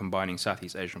 where they're combining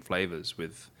Southeast Asian flavors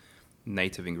with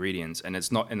native ingredients, and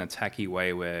it's not in a tacky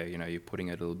way where you're putting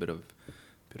a little bit of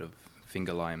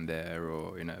finger lime there,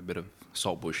 or a bit of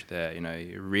saltbush there.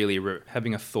 You're really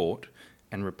having a thought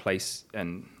and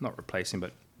not replacing,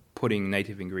 but putting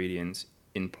native ingredients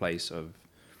in place of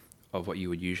what you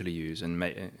would usually use, and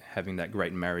having that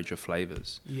great marriage of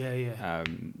flavors. Yeah.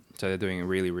 So they're doing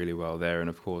really, really well there, and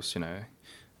of course,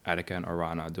 Attica and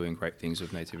Orana are doing great things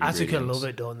with native ingredients. Attica love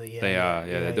it, don't they? They are.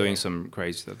 They're doing some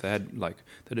crazy stuff. They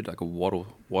did like a wattle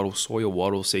soy or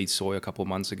wattle seed soy a couple of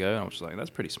months ago, and I was just like, that's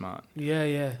pretty smart.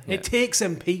 Yeah. It takes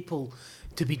them people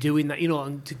to be doing that,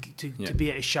 and to be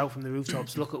able to shout from the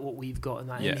rooftops, look at what we've got and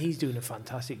that. And he's doing a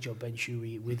fantastic job, Ben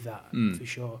Shuri, with that, for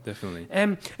sure. Definitely.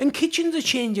 And kitchens are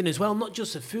changing as well, not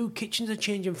just the food. Kitchens are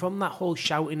changing from that whole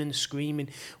shouting and screaming,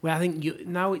 where I think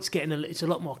now it's it's a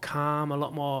lot more calm, a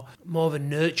lot more of a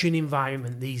nurturing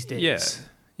environment these days.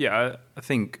 Yeah. I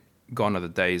think gone are the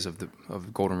days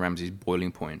of Gordon Ramsay's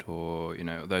boiling point, or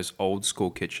those old school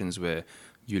kitchens where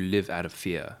you live out of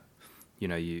fear.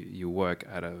 You work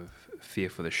out of fear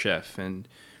for the chef, and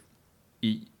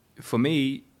for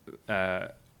me, I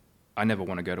never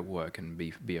want to go to work and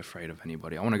be afraid of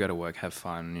anybody. I want to go to work, have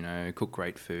fun, cook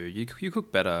great food. You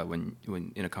cook better when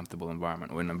in a comfortable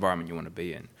environment, or an environment you want to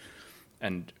be in,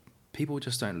 and people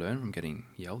just don't learn from getting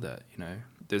yelled at.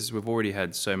 We've already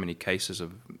had so many cases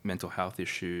of mental health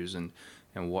issues and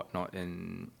whatnot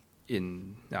in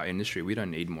our industry. We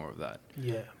don't need more of that.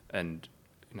 Yeah, and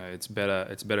it's better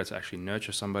to actually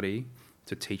nurture somebody,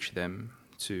 to teach them,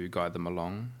 to guide them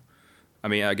along. I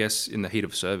mean, I guess in the heat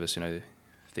of service,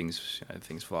 things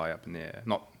fly up in the air.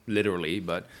 Not literally,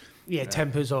 but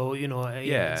tempers or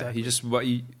exactly.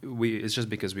 It's just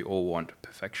because we all want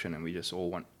perfection, and we just all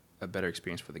want a better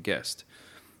experience for the guest.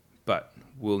 But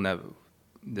I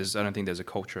don't think there's a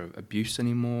culture of abuse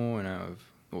anymore,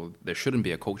 or there shouldn't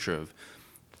be a culture of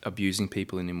abusing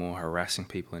people anymore, harassing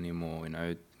people anymore.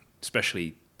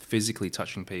 Especially physically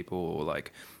touching people or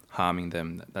like harming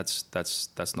them. That's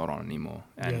not on anymore.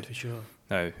 And for sure.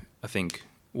 No, I think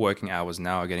working hours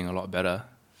now are getting a lot better.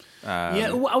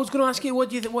 I was going to ask you, what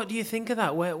do you think of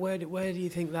that? Where do you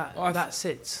think that that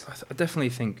sits? I definitely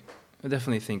think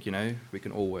we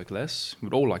can all work less.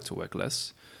 We'd all like to work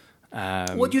less.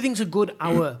 What do you think is a good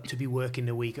hour to be working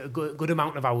a week? A good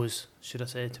amount of hours, should I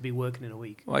say, to be working in a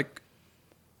week? Like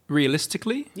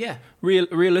realistically? Yeah.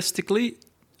 Realistically,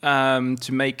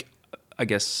 to make, I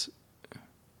guess,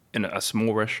 in a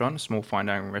small fine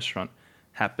dining restaurant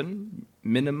happen,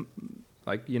 minimum,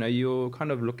 you're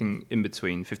kind of looking in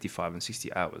between 55 and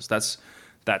 60 hours. That's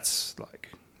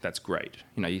great.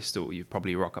 You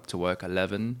probably rock up to work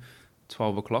 11,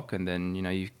 12 o'clock, and then,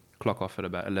 you clock off at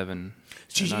about 11.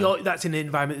 So that's in an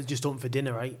environment that's just open for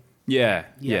dinner, right? Yeah.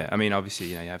 I mean, obviously,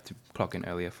 you have to clock in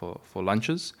earlier for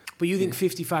lunches. But you think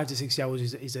 55 to 60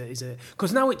 hours is a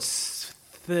because now it's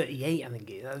 38, I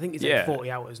think it's like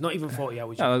 40 hours, not even 40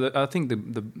 hours. No, I think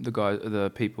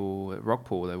the people at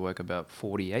Rockpool, they work about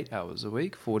 48 hours a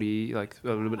week, 40, like a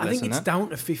little bit less than that. I think it's down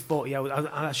to 40 hours.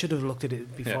 I should have looked at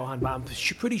it beforehand, but I'm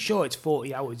pretty sure it's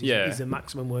 40 hours is the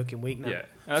maximum working week now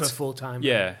for full time.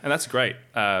 Yeah, and that's great.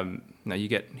 You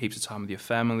get heaps of time with your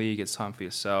family, you get time for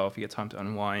yourself, you get time to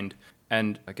unwind.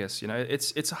 And I guess,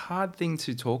 it's a hard thing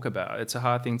to talk about. It's a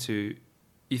hard thing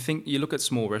you look at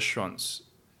small restaurants,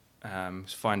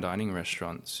 fine dining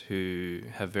restaurants who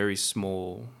have very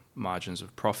small margins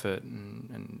of profit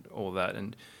and all that.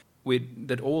 And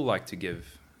they'd all like to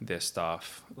give their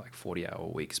staff like 40-hour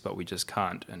weeks, but we just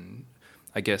can't. And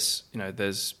I guess,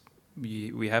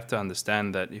 we have to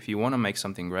understand that if you want to make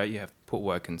something great, you have to put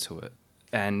work into it.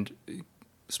 And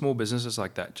small businesses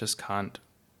like that just can't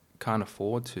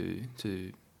afford to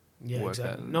work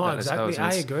exactly. Exactly.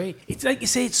 I agree. It's like you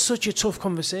say, it's such a tough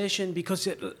conversation because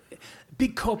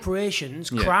big corporations,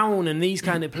 Crown and these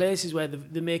kind of places where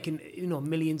they're making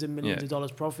millions and millions of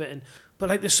dollars profit, but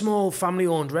like the small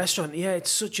family-owned restaurant,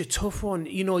 it's such a tough one.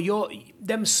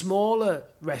 Them smaller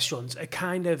restaurants are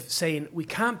kind of saying, we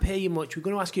can't pay you much, we're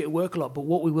going to ask you to work a lot, but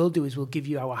what we will do is we'll give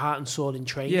you our heart and soul in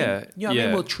training. What I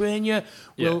mean? We'll train you,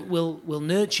 we'll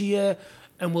nurture you,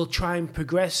 and we'll try and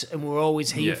progress, and we're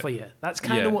always here for you. That's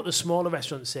kind of what the smaller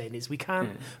restaurant's saying is we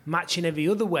can't match in every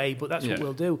other way, but that's what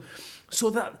we'll do.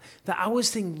 So that the hours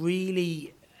thing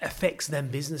really affects them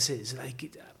businesses.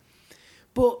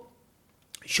 But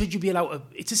should you be allowed to...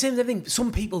 It's the same thing.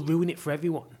 Some people ruin it for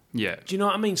everyone. Yeah. Do you know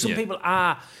what I mean? Some people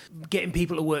are getting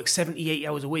people to work 70, 80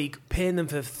 hours a week, paying them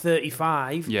for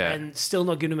 35, and still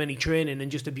not giving them any training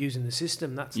and just abusing the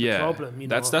system. That's the problem.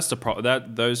 That's the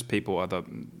problem. Those people are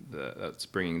that's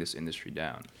bringing this industry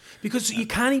down. Because you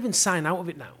can't even sign out of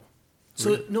it now.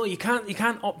 So no, you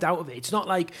can't opt out of it. It's not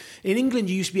like in England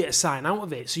you used to be able to sign out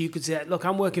of it. So you could say, look,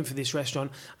 I'm working for this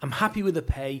restaurant. I'm happy with the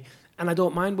pay. and I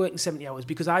don't mind working 70 hours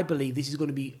because I believe this is going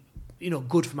to be,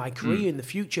 good for my career in the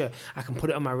future. I can put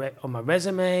it on my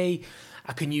resume.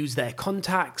 I can use their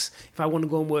contacts. If I want to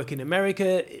go and work in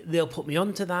America, they'll put me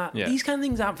onto that. Yeah. These kind of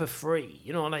things aren't for free,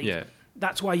 Yeah.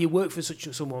 That's why you work for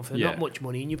someone for not much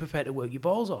money and you're prepared to work your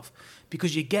balls off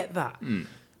because you get that.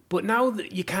 But now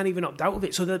that you can't even opt out of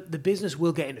it, so the business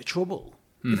will get into trouble.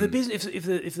 If the business, if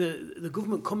the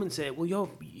government come and say, well,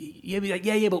 be like,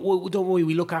 but don't worry,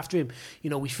 we look after him.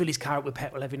 We fill his car up with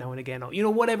petrol every now and again,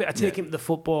 or whatever. I take him to the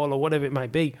football or whatever it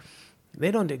might be. They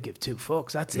don't give two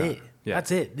fucks. That's it. Yeah.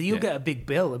 That's it. You'll get a big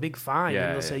bill, a big fine,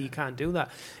 and they'll say you can't do that.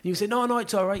 And you say, no,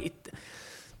 it's all right.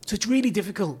 So it's really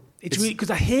difficult. It's really because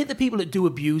I hate the people that do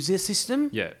abuse this system.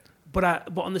 Yeah. But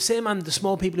on the same hand, the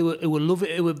small people who will love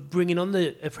it, who are bringing on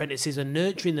the apprentices and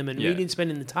nurturing them and really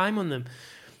spending the time on them.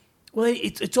 Well,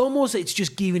 it's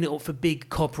just giving it up for big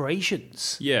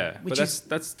corporations. Yeah, but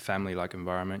that's family-like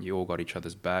environment. You all got each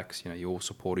other's backs. You all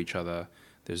support each other.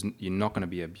 You're not going to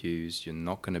be abused. You're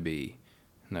not going to be,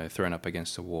 thrown up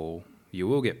against a wall. You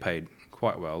will get paid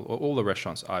quite well. All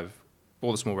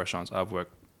the small restaurants I've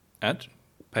worked at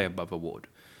pay above award.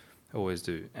 Always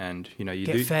do, and you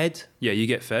get fed. Yeah, you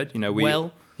get fed.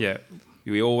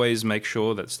 We always make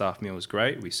sure that staff meal is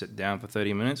great. We sit down for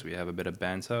 30 minutes. We have a bit of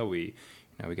banter. We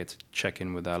get to check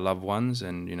in with our loved ones,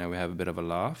 and we have a bit of a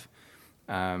laugh.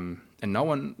 And no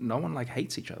one like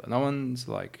hates each other. No one's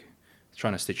like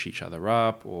trying to stitch each other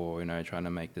up, or trying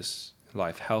to make this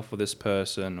life hell for this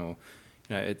person, or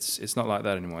it's not like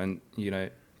that anymore. And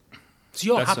So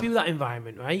you're happy with that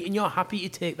environment, right? And you're happy to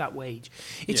take that wage.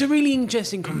 It's a really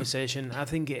interesting conversation. I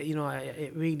think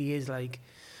it really is like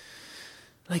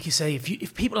you say,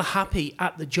 if people are happy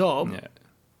at the job,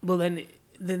 well then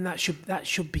that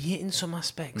should be it in some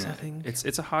aspects. I think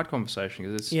it's a hard conversation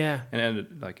because and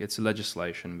like it's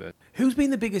legislation. But who's been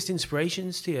the biggest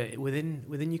inspirations to you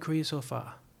within your career so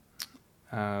far?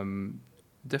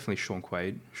 Definitely Sean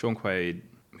Quaid. Sean Quaid,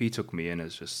 he took me in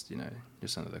as just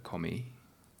another commie.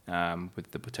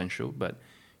 With the potential, but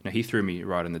he threw me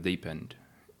right in the deep end,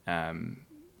 and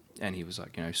he was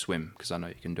like, swim because I know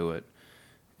you can do it,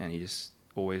 and he just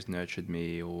always nurtured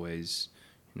me, always,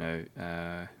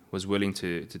 was willing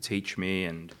to teach me,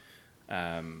 and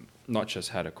not just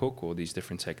how to cook or these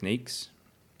different techniques,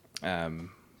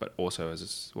 but also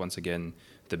as once again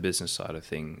the business side of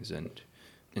things and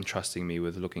entrusting me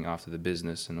with looking after the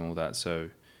business and all that. So.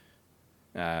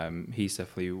 He's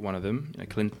definitely one of them.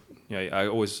 I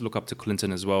always look up to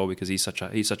Clinton as well because he's such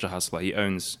a hustler. He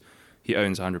owns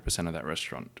 100% of that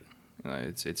restaurant.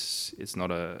 It's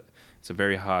a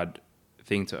very hard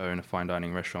thing to own a fine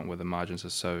dining restaurant where the margins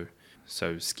are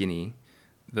so skinny.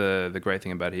 The great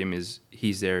thing about him is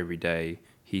he's there every day.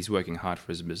 He's working hard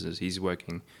for his business. He's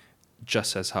working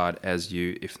just as hard as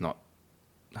you, if not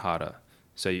harder.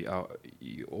 So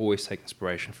you always take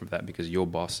inspiration from that because your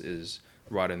boss is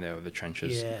right in there with the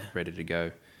trenches, ready to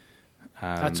go.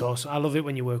 That's awesome. I love it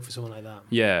when you work for someone like that.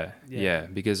 Yeah,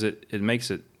 because it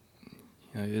makes it,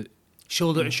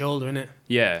 shoulder to shoulder, innit?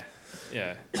 Yeah.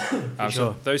 Sure.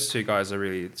 So those two guys are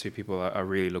really two people I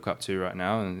really look up to right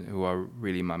now, and who are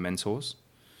really my mentors.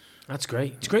 That's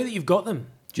great. It's great that you've got them.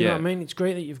 Do you know what I mean? It's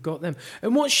great that you've got them.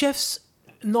 And what chefs?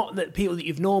 Not that people that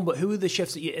you've known, but who are the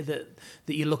chefs that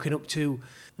you're looking up to?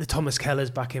 The Thomas Kellers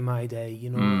back in my day,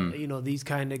 these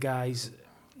kind of guys,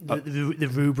 the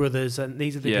Roux brothers, and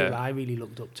these are the people I really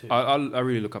looked up to. I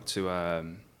really look up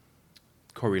to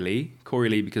Corey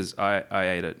Lee because I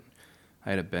ate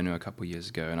at Bennu a couple of years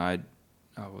ago, and I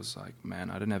was like,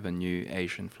 man, I never knew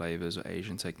Asian flavors or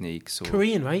Asian techniques. Or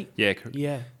Korean, right?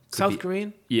 Yeah. South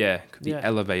Korean? Yeah, could be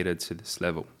elevated to this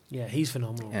level. Yeah, he's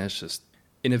phenomenal. And it's just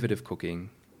innovative cooking,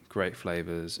 great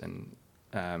flavors, and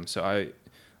so I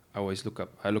always look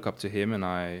up to him, and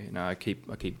I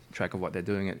keep track of what they're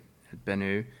doing at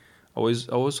Bennu. I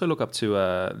also look up to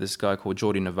this guy called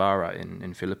Jordi Navarra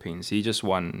in Philippines. He just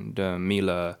won the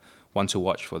Mila One to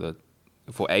Watch for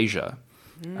Asia.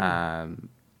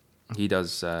 He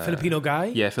does Filipino guy.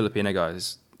 Yeah, Filipino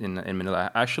guys in Manila.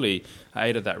 Actually, I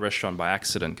ate at that restaurant by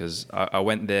accident because I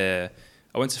went there.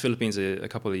 I went to Philippines a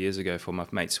couple of years ago for my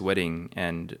mate's wedding,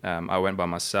 and I went by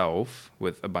myself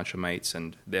with a bunch of mates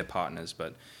and their partners,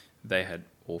 but they had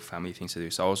all family things to do.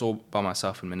 So I was all by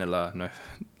myself in Manila.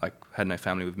 Had no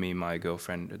family with me. My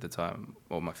girlfriend at the time,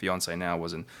 or my fiance now,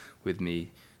 wasn't with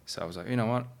me. So I was like, you know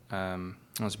what?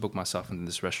 Let's book myself into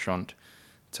this restaurant.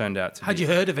 Turned out to Had you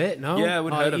heard of it? No? Yeah,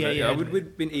 we'd heard of it. Yeah.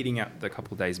 We'd been eating out the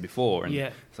couple of days before, and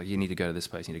it's like, you need to go to this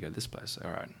place,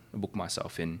 All right, I booked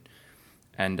myself in.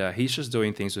 And he's just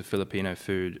doing things with Filipino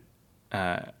food,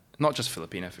 not just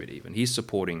Filipino food even. He's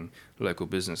supporting local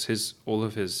business. All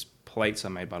of his plates are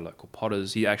made by local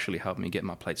potters. He actually helped me get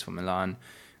my plates for Milan.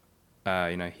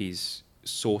 He's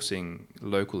sourcing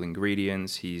local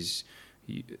ingredients. He's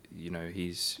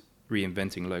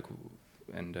reinventing local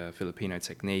and Filipino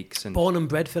techniques. And Born and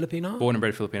bred Filipino? Born and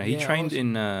bred Filipino. He Yeah, trained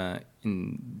in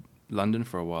London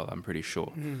for a while, I'm pretty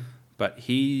sure. But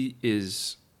he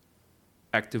is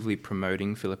actively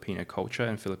promoting Filipino culture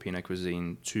and Filipino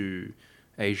cuisine to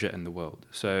Asia and the world.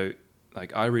 So,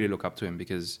 like, I really look up to him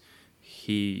because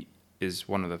he is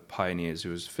one of the pioneers who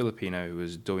was Filipino, who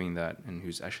was doing that and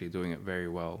who's actually doing it very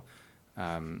well.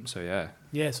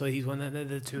 Yeah, so he's one of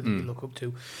the two that you look up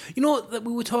to. You know, that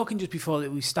we were talking just before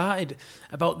that we started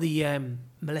about the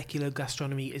molecular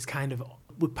gastronomy is kind of,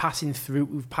 we've passed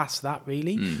that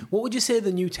really. What would you say are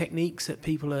the new techniques that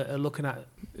people are looking at?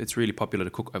 It's really popular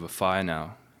to cook over fire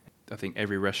now. I think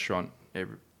every restaurant,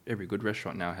 every good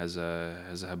restaurant now has a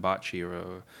hibachi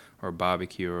or a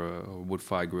barbecue or a wood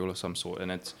fire grill of some sort,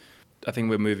 and I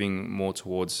think we're moving more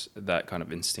towards that kind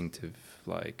of instinctive,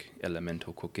 like,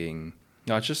 elemental cooking.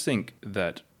 I just think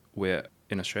that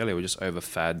in Australia, we're just over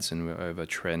fads and we're over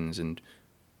trends, and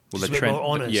the trend, more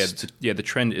honest. The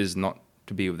trend is not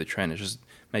to be with the trend. It's just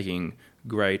making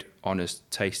great, honest,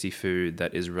 tasty food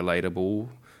that is relatable,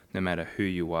 no matter who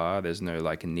you are. There's no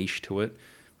like a niche to it.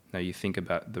 Now you think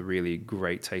about the really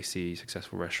great, tasty,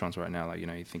 successful restaurants right now. Like,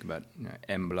 you think about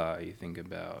Embla, you think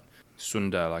about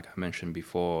Sunda, like I mentioned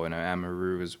before,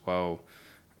 Amaru as well.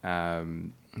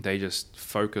 They just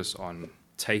focus on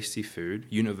tasty food,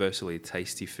 universally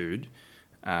tasty food,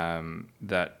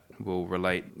 that will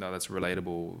that's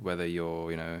relatable whether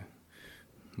you're,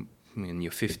 in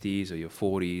your 50s or your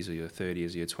 40s or your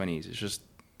 30s or your 20s. It's just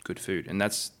good food. And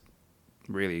that's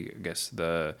really, I guess,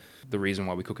 the reason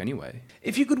why we cook anyway.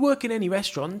 If you could work in any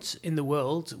restaurant in the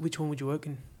world, which one would you work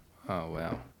in? Oh,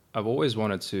 wow. I've always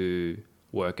wanted to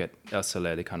work at El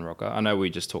Celler de Can Roca. I know we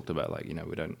just talked about, like,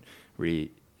 we don't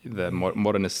really, the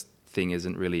modernist thing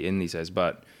isn't really in these days,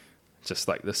 but just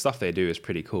like the stuff they do is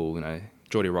pretty cool.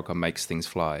 Jordi Roca makes things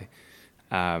fly.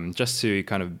 Just to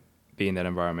kind of be in that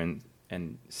environment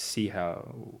and see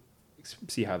how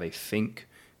they think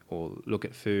or look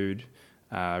at food.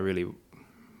 I really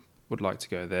would like to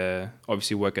go there.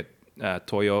 Obviously work at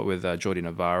Toyo with Jordi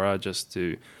Navarra, just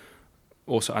to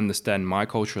also understand my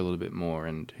culture a little bit more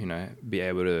and, be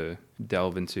able to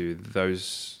delve into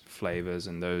those flavors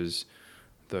and those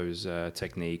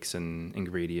techniques and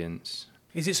ingredients.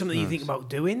 Is it something you think about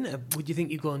doing? Would you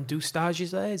think you'd go and do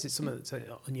stages there? Is it something that's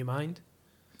on your mind?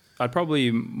 I'd probably,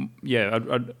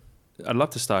 I'd love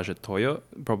to stage at Toyo.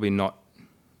 Probably not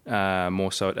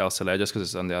more so at El Celler, just because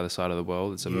it's on the other side of the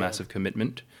world. It's a massive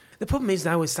commitment. The problem is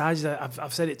now with stages,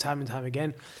 I've said it time and time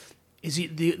again, is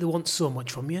they want so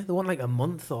much from you. They want like a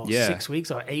month or 6 weeks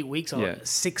or 8 weeks or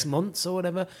 6 months or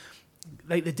whatever.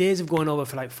 Like the days of going over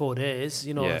for like 4 days,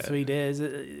 3 days.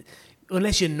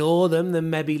 Unless you know them, then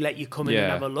maybe let you come in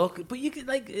and have a look. But you could,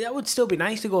 that would still be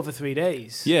nice to go for 3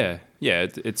 days. Yeah.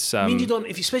 It's. I mean, you don't.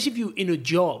 Especially if you're in a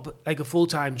job, like a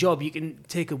full-time job, you can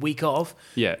take a week off.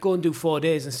 Yeah. Go and do 4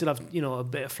 days and still have a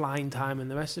bit of flying time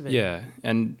and the rest of it. Yeah,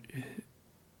 and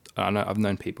I know I've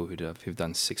known people who've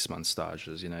done 6 month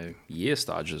stages, year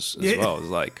stages as well. It's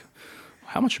like,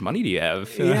 how much money do you have?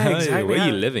 Yeah, exactly. Where are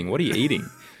you living? What are you eating?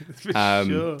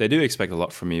 Sure. They do expect a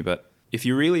lot from you, but if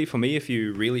you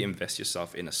really invest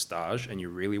yourself in a stage and you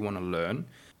really want to learn,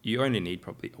 you only need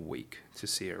probably a week to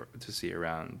see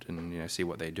around and see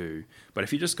what they do. But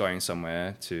if you're just going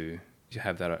somewhere to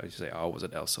have that, you say, I was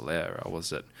at El Celler, I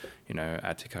was at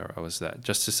Attica, I was that,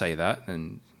 just to say that,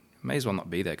 then may as well not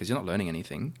be there because you're not learning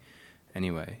anything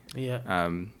anyway. Yeah.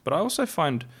 But I also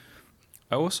kind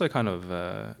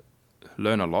of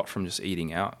learn a lot from just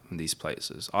eating out in these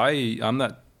places. I'm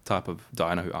that type of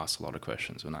diner who asks a lot of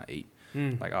questions when I eat.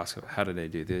 Like ask, how do they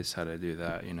do this? How do they do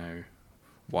that?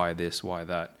 Why this? Why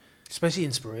that? Especially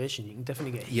inspiration. You can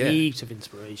definitely get heaps of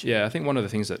inspiration. Yeah, I think one of the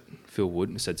things that Phil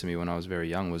Wood said to me when I was very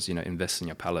young was, invest in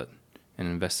your palate and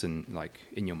invest in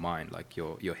in your mind, like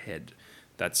your head.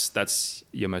 That's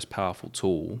your most powerful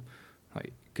tool.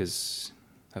 Because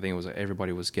I think it was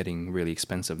everybody was getting really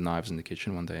expensive knives in the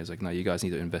kitchen one day. It's like, no, you guys need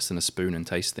to invest in a spoon and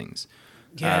taste things.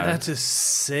 Yeah, that's a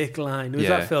sick line. Was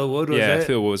that Phil Wood?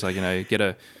 Phil Wood was like,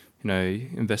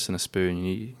 invest in a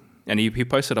spoon. And he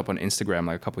posted up on Instagram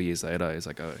like a couple of years later. He's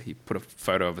like, he put a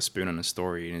photo of a spoon on a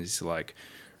story, and he's like,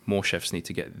 more chefs need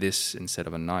to get this instead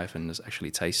of a knife and just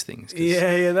actually taste things.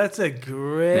 Yeah, that's a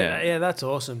great. Yeah, that's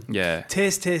awesome. Yeah,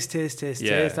 taste.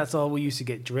 That's all we used to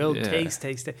get drilled. Yeah.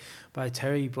 Taste by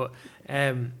Terry, but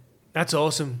that's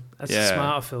awesome. That's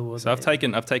smart of Phil, wasn't it? So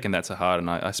I've taken that to heart, and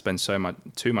I spend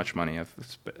too much money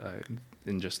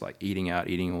in just like eating out,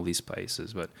 eating all these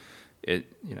places. But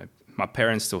my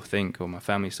parents still think, or my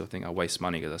family still think, I waste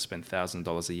money because I spend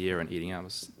 $1,000 a year on eating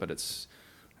out. But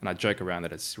and I joke around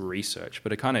that it's research,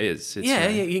 but it kind of is. It's, yeah,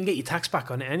 you can get your tax back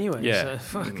on it anyway. Yeah.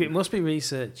 So it must be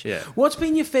research. Yeah. What's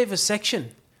been your favourite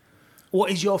section?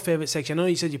 What is your favourite section? I know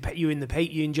you said you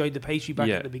enjoyed the pastry back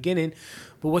at the beginning,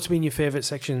 but what's been your favourite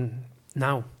section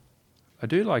now? I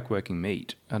do like working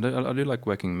meat. I do like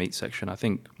working meat section. I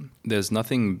think there's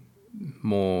nothing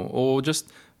more, or just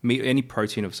meat, any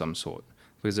protein of some sort,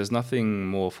 because there's nothing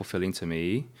more fulfilling to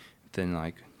me than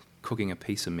like cooking a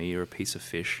piece of meat or a piece of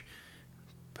fish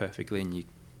perfectly, and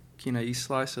you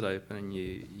slice it open and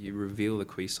you reveal the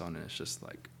cuisson, and it's just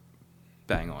like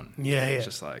bang on. Yeah, it's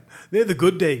just like they're the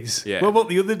good days. Yeah. What about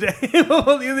the other day? What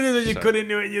about the other days when you cut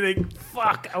into it and you think,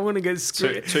 "Fuck, I want to get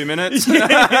screwed." 2 minutes.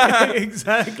 Yeah,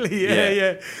 exactly.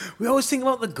 Yeah. We always think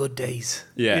about the good days.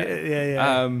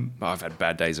 Yeah. I've had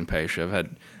bad days in pastry.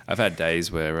 I've had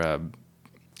days where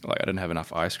like I didn't have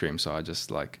enough ice cream, so I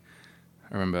just like.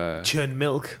 I remember churn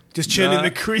milk, just churning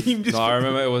the cream. No, I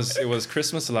remember it was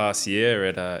Christmas last year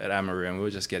at Amaru, and we were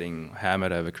just getting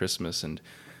hammered over Christmas, and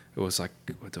it was like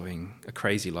we're doing a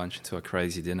crazy lunch into a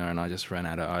crazy dinner, and I just ran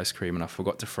out of ice cream, and I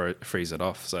forgot to freeze it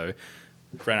off, so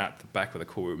ran out the back where the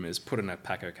cool room is, put in a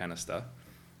Paco canister,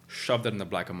 shoved it in the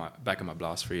back of my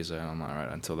blast freezer, and I'm like, all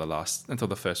right, until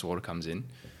the first water comes in,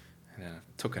 and then I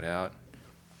took it out,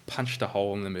 punched a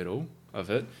hole in the middle of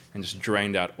it and just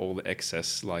drained out all the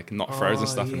excess like not frozen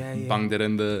stuff and bunged it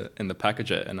in the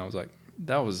packager, and I was like,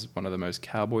 that was one of the most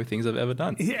cowboy things I've ever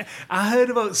done. Yeah, I heard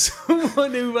about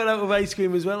someone who ran out of ice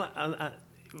cream as well.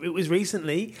 It was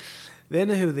recently. They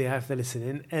know who they are if they're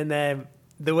listening, and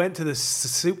they went to the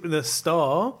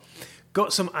store,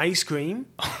 got some ice cream,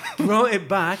 brought it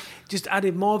back, just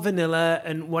added more vanilla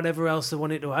and whatever else they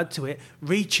wanted to add to it,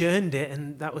 rechurned it,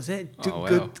 and that was it.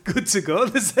 Good to go.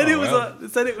 They said it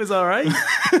was all right.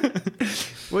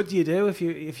 What do you do if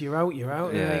you're out? You're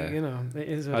out. Yeah. Like, it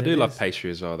is what I do it love is.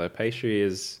 pastry as well, though. Pastry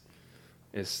is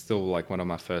still like one of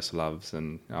my first loves,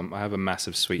 and I have a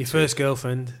massive sweet Your tooth. first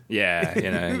girlfriend. Yeah,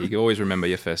 you can always remember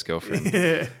your first girlfriend.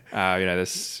 Yeah.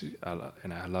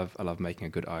 I love making a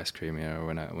good ice cream.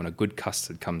 When a good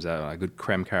custard comes out, a good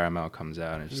creme caramel comes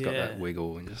out, and it's just got that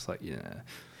wiggle, and just like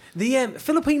The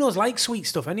Filipinos like sweet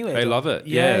stuff anyway. they love it.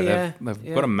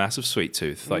 They've got a massive sweet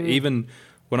tooth. Like even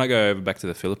when I go over back to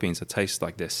the Philippines, I taste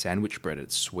like their sandwich bread.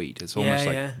 It's sweet. It's almost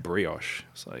like brioche.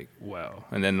 It's like, wow.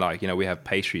 And then we have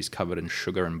pastries covered in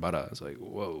sugar and butter. It's like,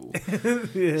 whoa.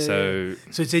 So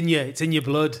it's in your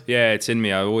blood. Yeah, it's in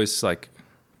me. I always like,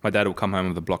 my dad will come home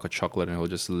with a block of chocolate and he'll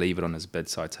just leave it on his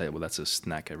bedside table. That's a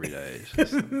snack every day.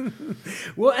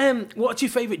 What's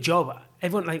your favourite job?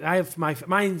 Everyone, like, I have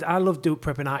mine. I love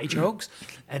prepping artichokes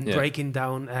and breaking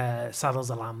down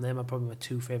saddles of lamb. They're probably my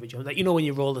two favourite jobs. Like, when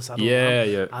you roll the saddle of lamb.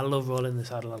 Yeah. I love rolling the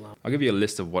saddle of lamb. I'll give you a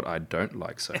list of what I don't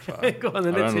like so far. Go on,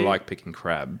 then, I don't like picking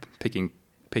crab. Picking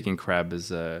crab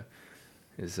is a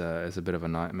bit of a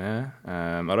nightmare.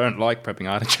 I don't like prepping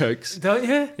artichokes. Don't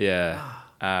you? Yeah.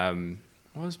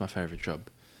 What was my favourite job?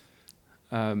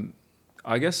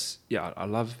 I guess,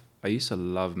 I used to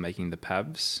love making the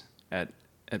pabs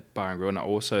at Bar and Grill, and I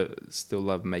also still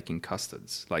love making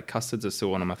custards. Like, custards are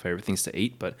still one of my favourite things to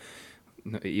eat, but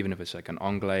even if it's like an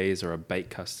anglaise or a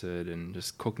baked custard, and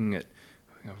just cooking it,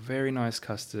 a very nice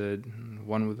custard,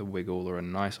 one with a wiggle, or a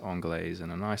nice anglaise and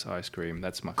a nice ice cream,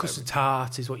 that's my favourite. Custard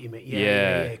tart is what you make.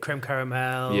 Yeah. Creme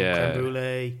caramel, creme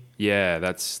brulee. Yeah,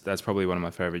 that's probably one of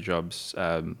my favourite jobs.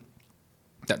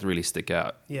 That really stick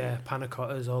out. Yeah, panna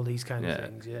cottas, all these kind of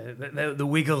things. Yeah, the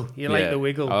wiggle. You like the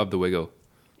wiggle. I love the wiggle.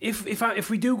 If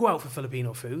we do go out for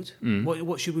Filipino food,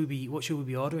 what should we be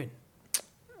ordering?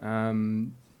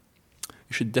 You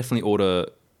should definitely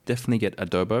get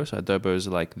adobo. So adobo is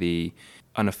like the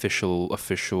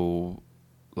official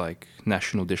like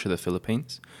national dish of the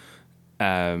Philippines.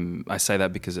 I say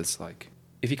that because it's like,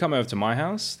 if you come over to my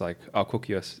house, like, I'll cook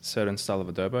you a certain style of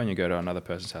adobo, and you go to another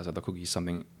person's house, they'll cook you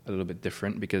something a little bit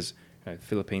different, because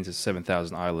Philippines is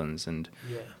 7,000 islands, and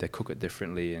they cook it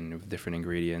differently and with different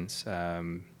ingredients.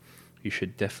 You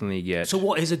should definitely get. So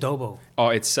what is adobo? Oh,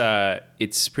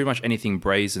 it's pretty much anything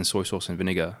braised in soy sauce and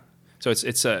vinegar. So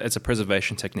it's a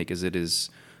preservation technique, as it is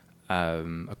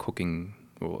a cooking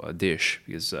or a dish,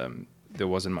 because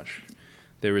there isn't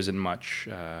much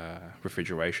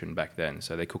refrigeration back then,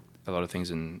 so they cooked a lot of things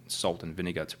in salt and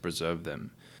vinegar to preserve them.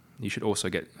 You should also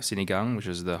get sinigang, which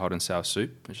is the hot and sour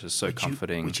soup, which is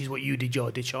comforting. Which is what you did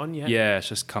your dish on, yeah? Yeah, it's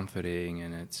just comforting,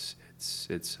 and it's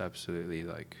absolutely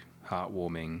like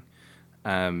heartwarming.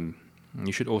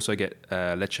 You should also get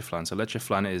leche flan. So leche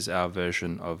flan is our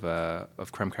version of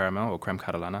creme caramel or creme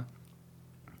catalana,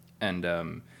 and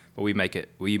but we make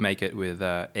it with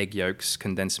egg yolks,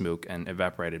 condensed milk, and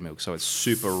evaporated milk. So it's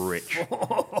super rich.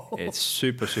 It's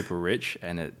super rich,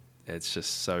 and it's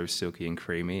just so silky and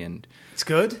creamy, and It's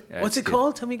good. Yeah, What's it's it good.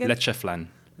 called? Tell me again. Leche flan.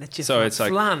 Leche So flan. it's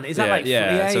like flan. Is that like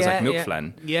so it's like milk yeah.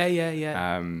 flan.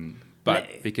 Yeah.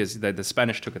 But because the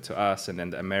Spanish took it to us, and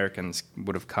then the Americans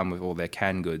would have come with all their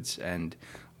canned goods, and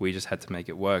we just had to make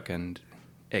it work. And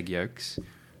egg yolks,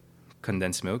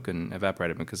 condensed milk, and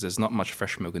evaporated milk, because there's not much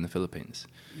fresh milk in the Philippines.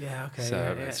 Yeah, okay. So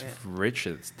yeah, it's yeah. rich,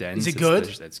 it's dense. Is it it's good?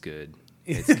 delicious, it's good.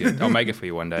 It's good. I'll make it for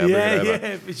you one day. I'll bring it over.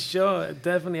 Yeah, for sure.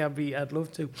 Definitely, I'd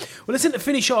love to. Well, listen, to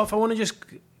finish off, I want to just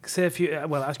say ask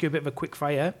you a bit of a quick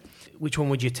fire. Which one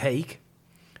would you take?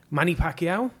 Manny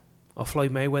Pacquiao or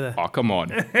Floyd Mayweather? Oh, come on.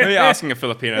 Maybe asking a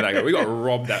Filipino that. We got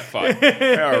robbed that fight.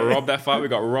 We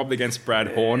got robbed against Brad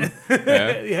Horn.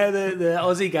 Yeah. Yeah, the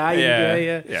Aussie guy.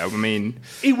 Yeah. I mean,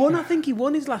 He won. I think he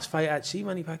won his last fight, actually,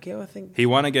 Manny Pacquiao, I think. he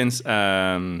won against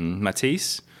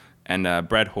Matisse, and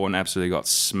Brad Horn absolutely got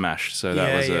smashed. So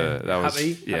that was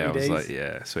Happy I was days. like,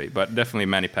 yeah, sweet. But definitely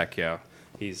Manny Pacquiao.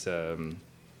 He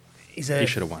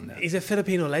should have won that. He's a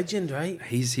Filipino legend, right?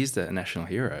 He's the national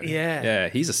hero. Yeah. Yeah,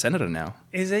 he's a senator now.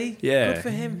 Is he? Yeah. Good for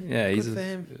him. Yeah, Good he's for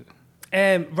him.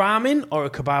 Ramen or a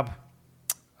kebab?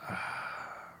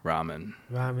 Ramen.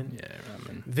 Ramen. Yeah,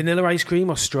 ramen. Vanilla ice cream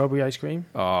or strawberry ice cream?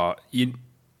 Oh,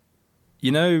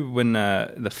 you know when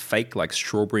the fake like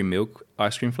strawberry milk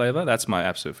ice cream flavor? That's my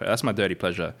absolute favorite. That's my dirty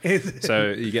pleasure. So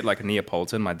you get like a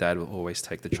Neapolitan. My dad will always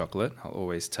take the chocolate. I'll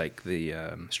always take the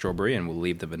strawberry, and we'll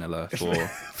leave the vanilla for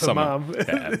someone. Mum.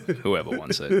 Yeah, whoever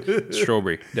wants it.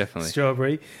 Strawberry, definitely.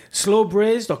 Strawberry. Slow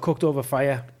braised or cooked over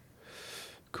fire?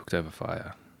 Cooked over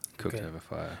fire. Okay. Over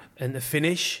fire. And the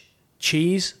finish,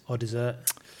 cheese or dessert?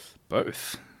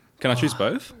 Both. Can I choose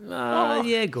both?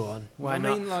 Yeah, go on. Why I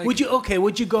not? mean, like- Would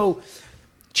you go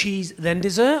cheese then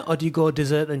dessert, or do you go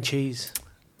dessert then cheese?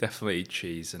 Definitely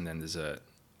cheese and then dessert.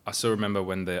 I still remember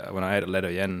when I ate at Le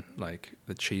Doyen, like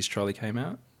the cheese trolley came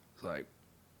out. It's like,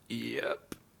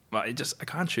 yep. Like, I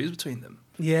can't choose between them.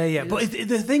 Yeah. But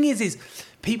the thing is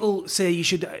people say you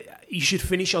should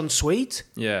finish on sweet.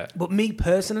 Yeah. But me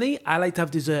personally, I like to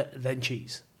have dessert then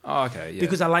cheese Oh, okay. Yeah.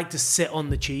 because I like to sit on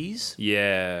the cheese.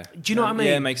 Yeah. Do you know what I mean?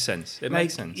 Yeah, it makes sense. It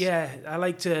makes sense. Yeah, I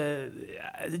like to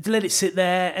let it sit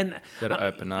there and Let it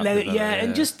open up.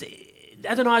 and just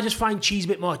I don't know. I just find cheese a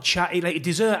bit more chatty. Like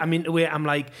dessert, I'm into it. I'm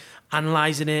like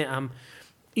analysing it.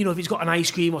 If it's got an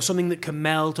ice cream or something that can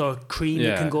melt or cream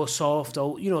that can go soft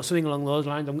or something along those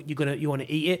lines, you want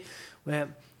to eat it. Where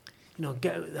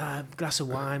get a glass of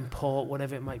wine, port,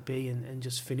 whatever it might be, and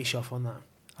just finish off on that.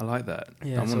 I like that.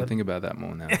 Yeah, I want to think about that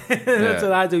more now. That's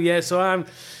what I do. Yeah, so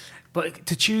but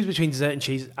to choose between dessert and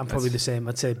cheese, I'm probably the same.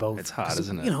 I'd say both. It's hard,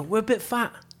 isn't it? We're a bit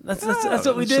fat. That's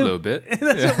what we do. Just a little bit.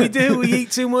 That's what we do. We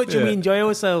eat too much and we enjoy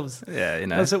ourselves. Yeah,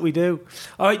 That's what we do.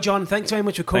 All right, John, thanks very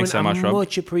much for coming. Thanks so much, I Rob.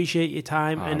 much appreciate your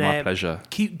time. My pleasure.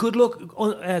 Good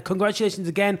luck. Congratulations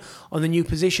again on the new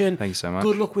position. Thank you so much.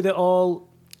 Good luck with it all.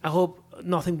 I hope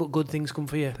nothing but good things come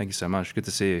for you. Thank you so much. Good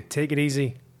to see you. Take it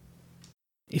easy.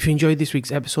 If you enjoyed this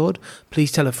week's episode, please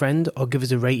tell a friend or give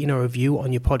us a rating or review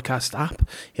on your podcast app.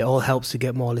 It all helps to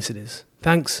get more listeners.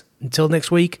 Thanks. Until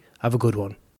next week, have a good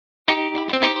one.